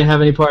like, I can't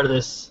have any part of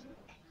this.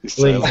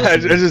 Ladies, I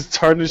just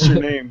tarnished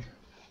your name.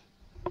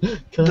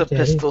 Cuff The Daddy.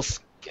 pistol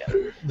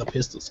skin. The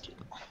pistol skin.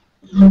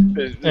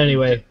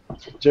 Anyway,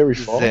 Jerry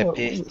Fall.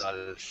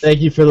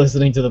 thank you for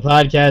listening to the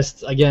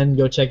podcast. Again,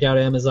 go check out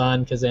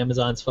Amazon because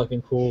Amazon's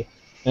fucking cool.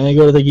 And then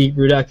go to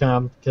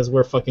thegeekbrew.com because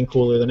we're fucking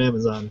cooler than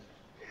Amazon.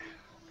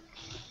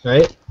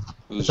 Right?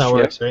 That's how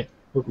it works, right?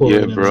 We're cooler Yeah,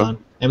 than bro.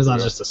 Amazon.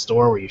 Amazon's just a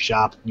store where you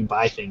shop and you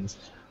buy things.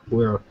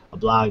 We're a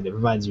blog that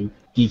provides you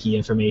geeky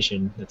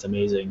information that's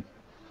amazing.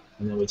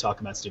 and then we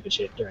talk about stupid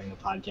shit during the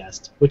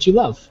podcast, which you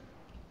love.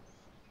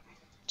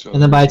 So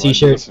And then buy a why are you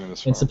T-shirt listening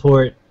this and far?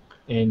 support.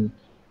 And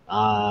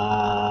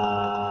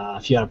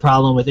if you had a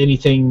problem with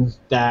anything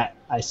that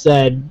I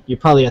said, you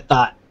probably a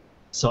thought.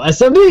 So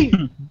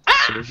SMD.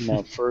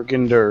 Not Ferg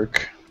and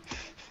Dirk.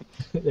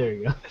 There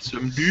you go.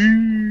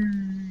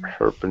 SMD.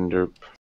 Herp and derp.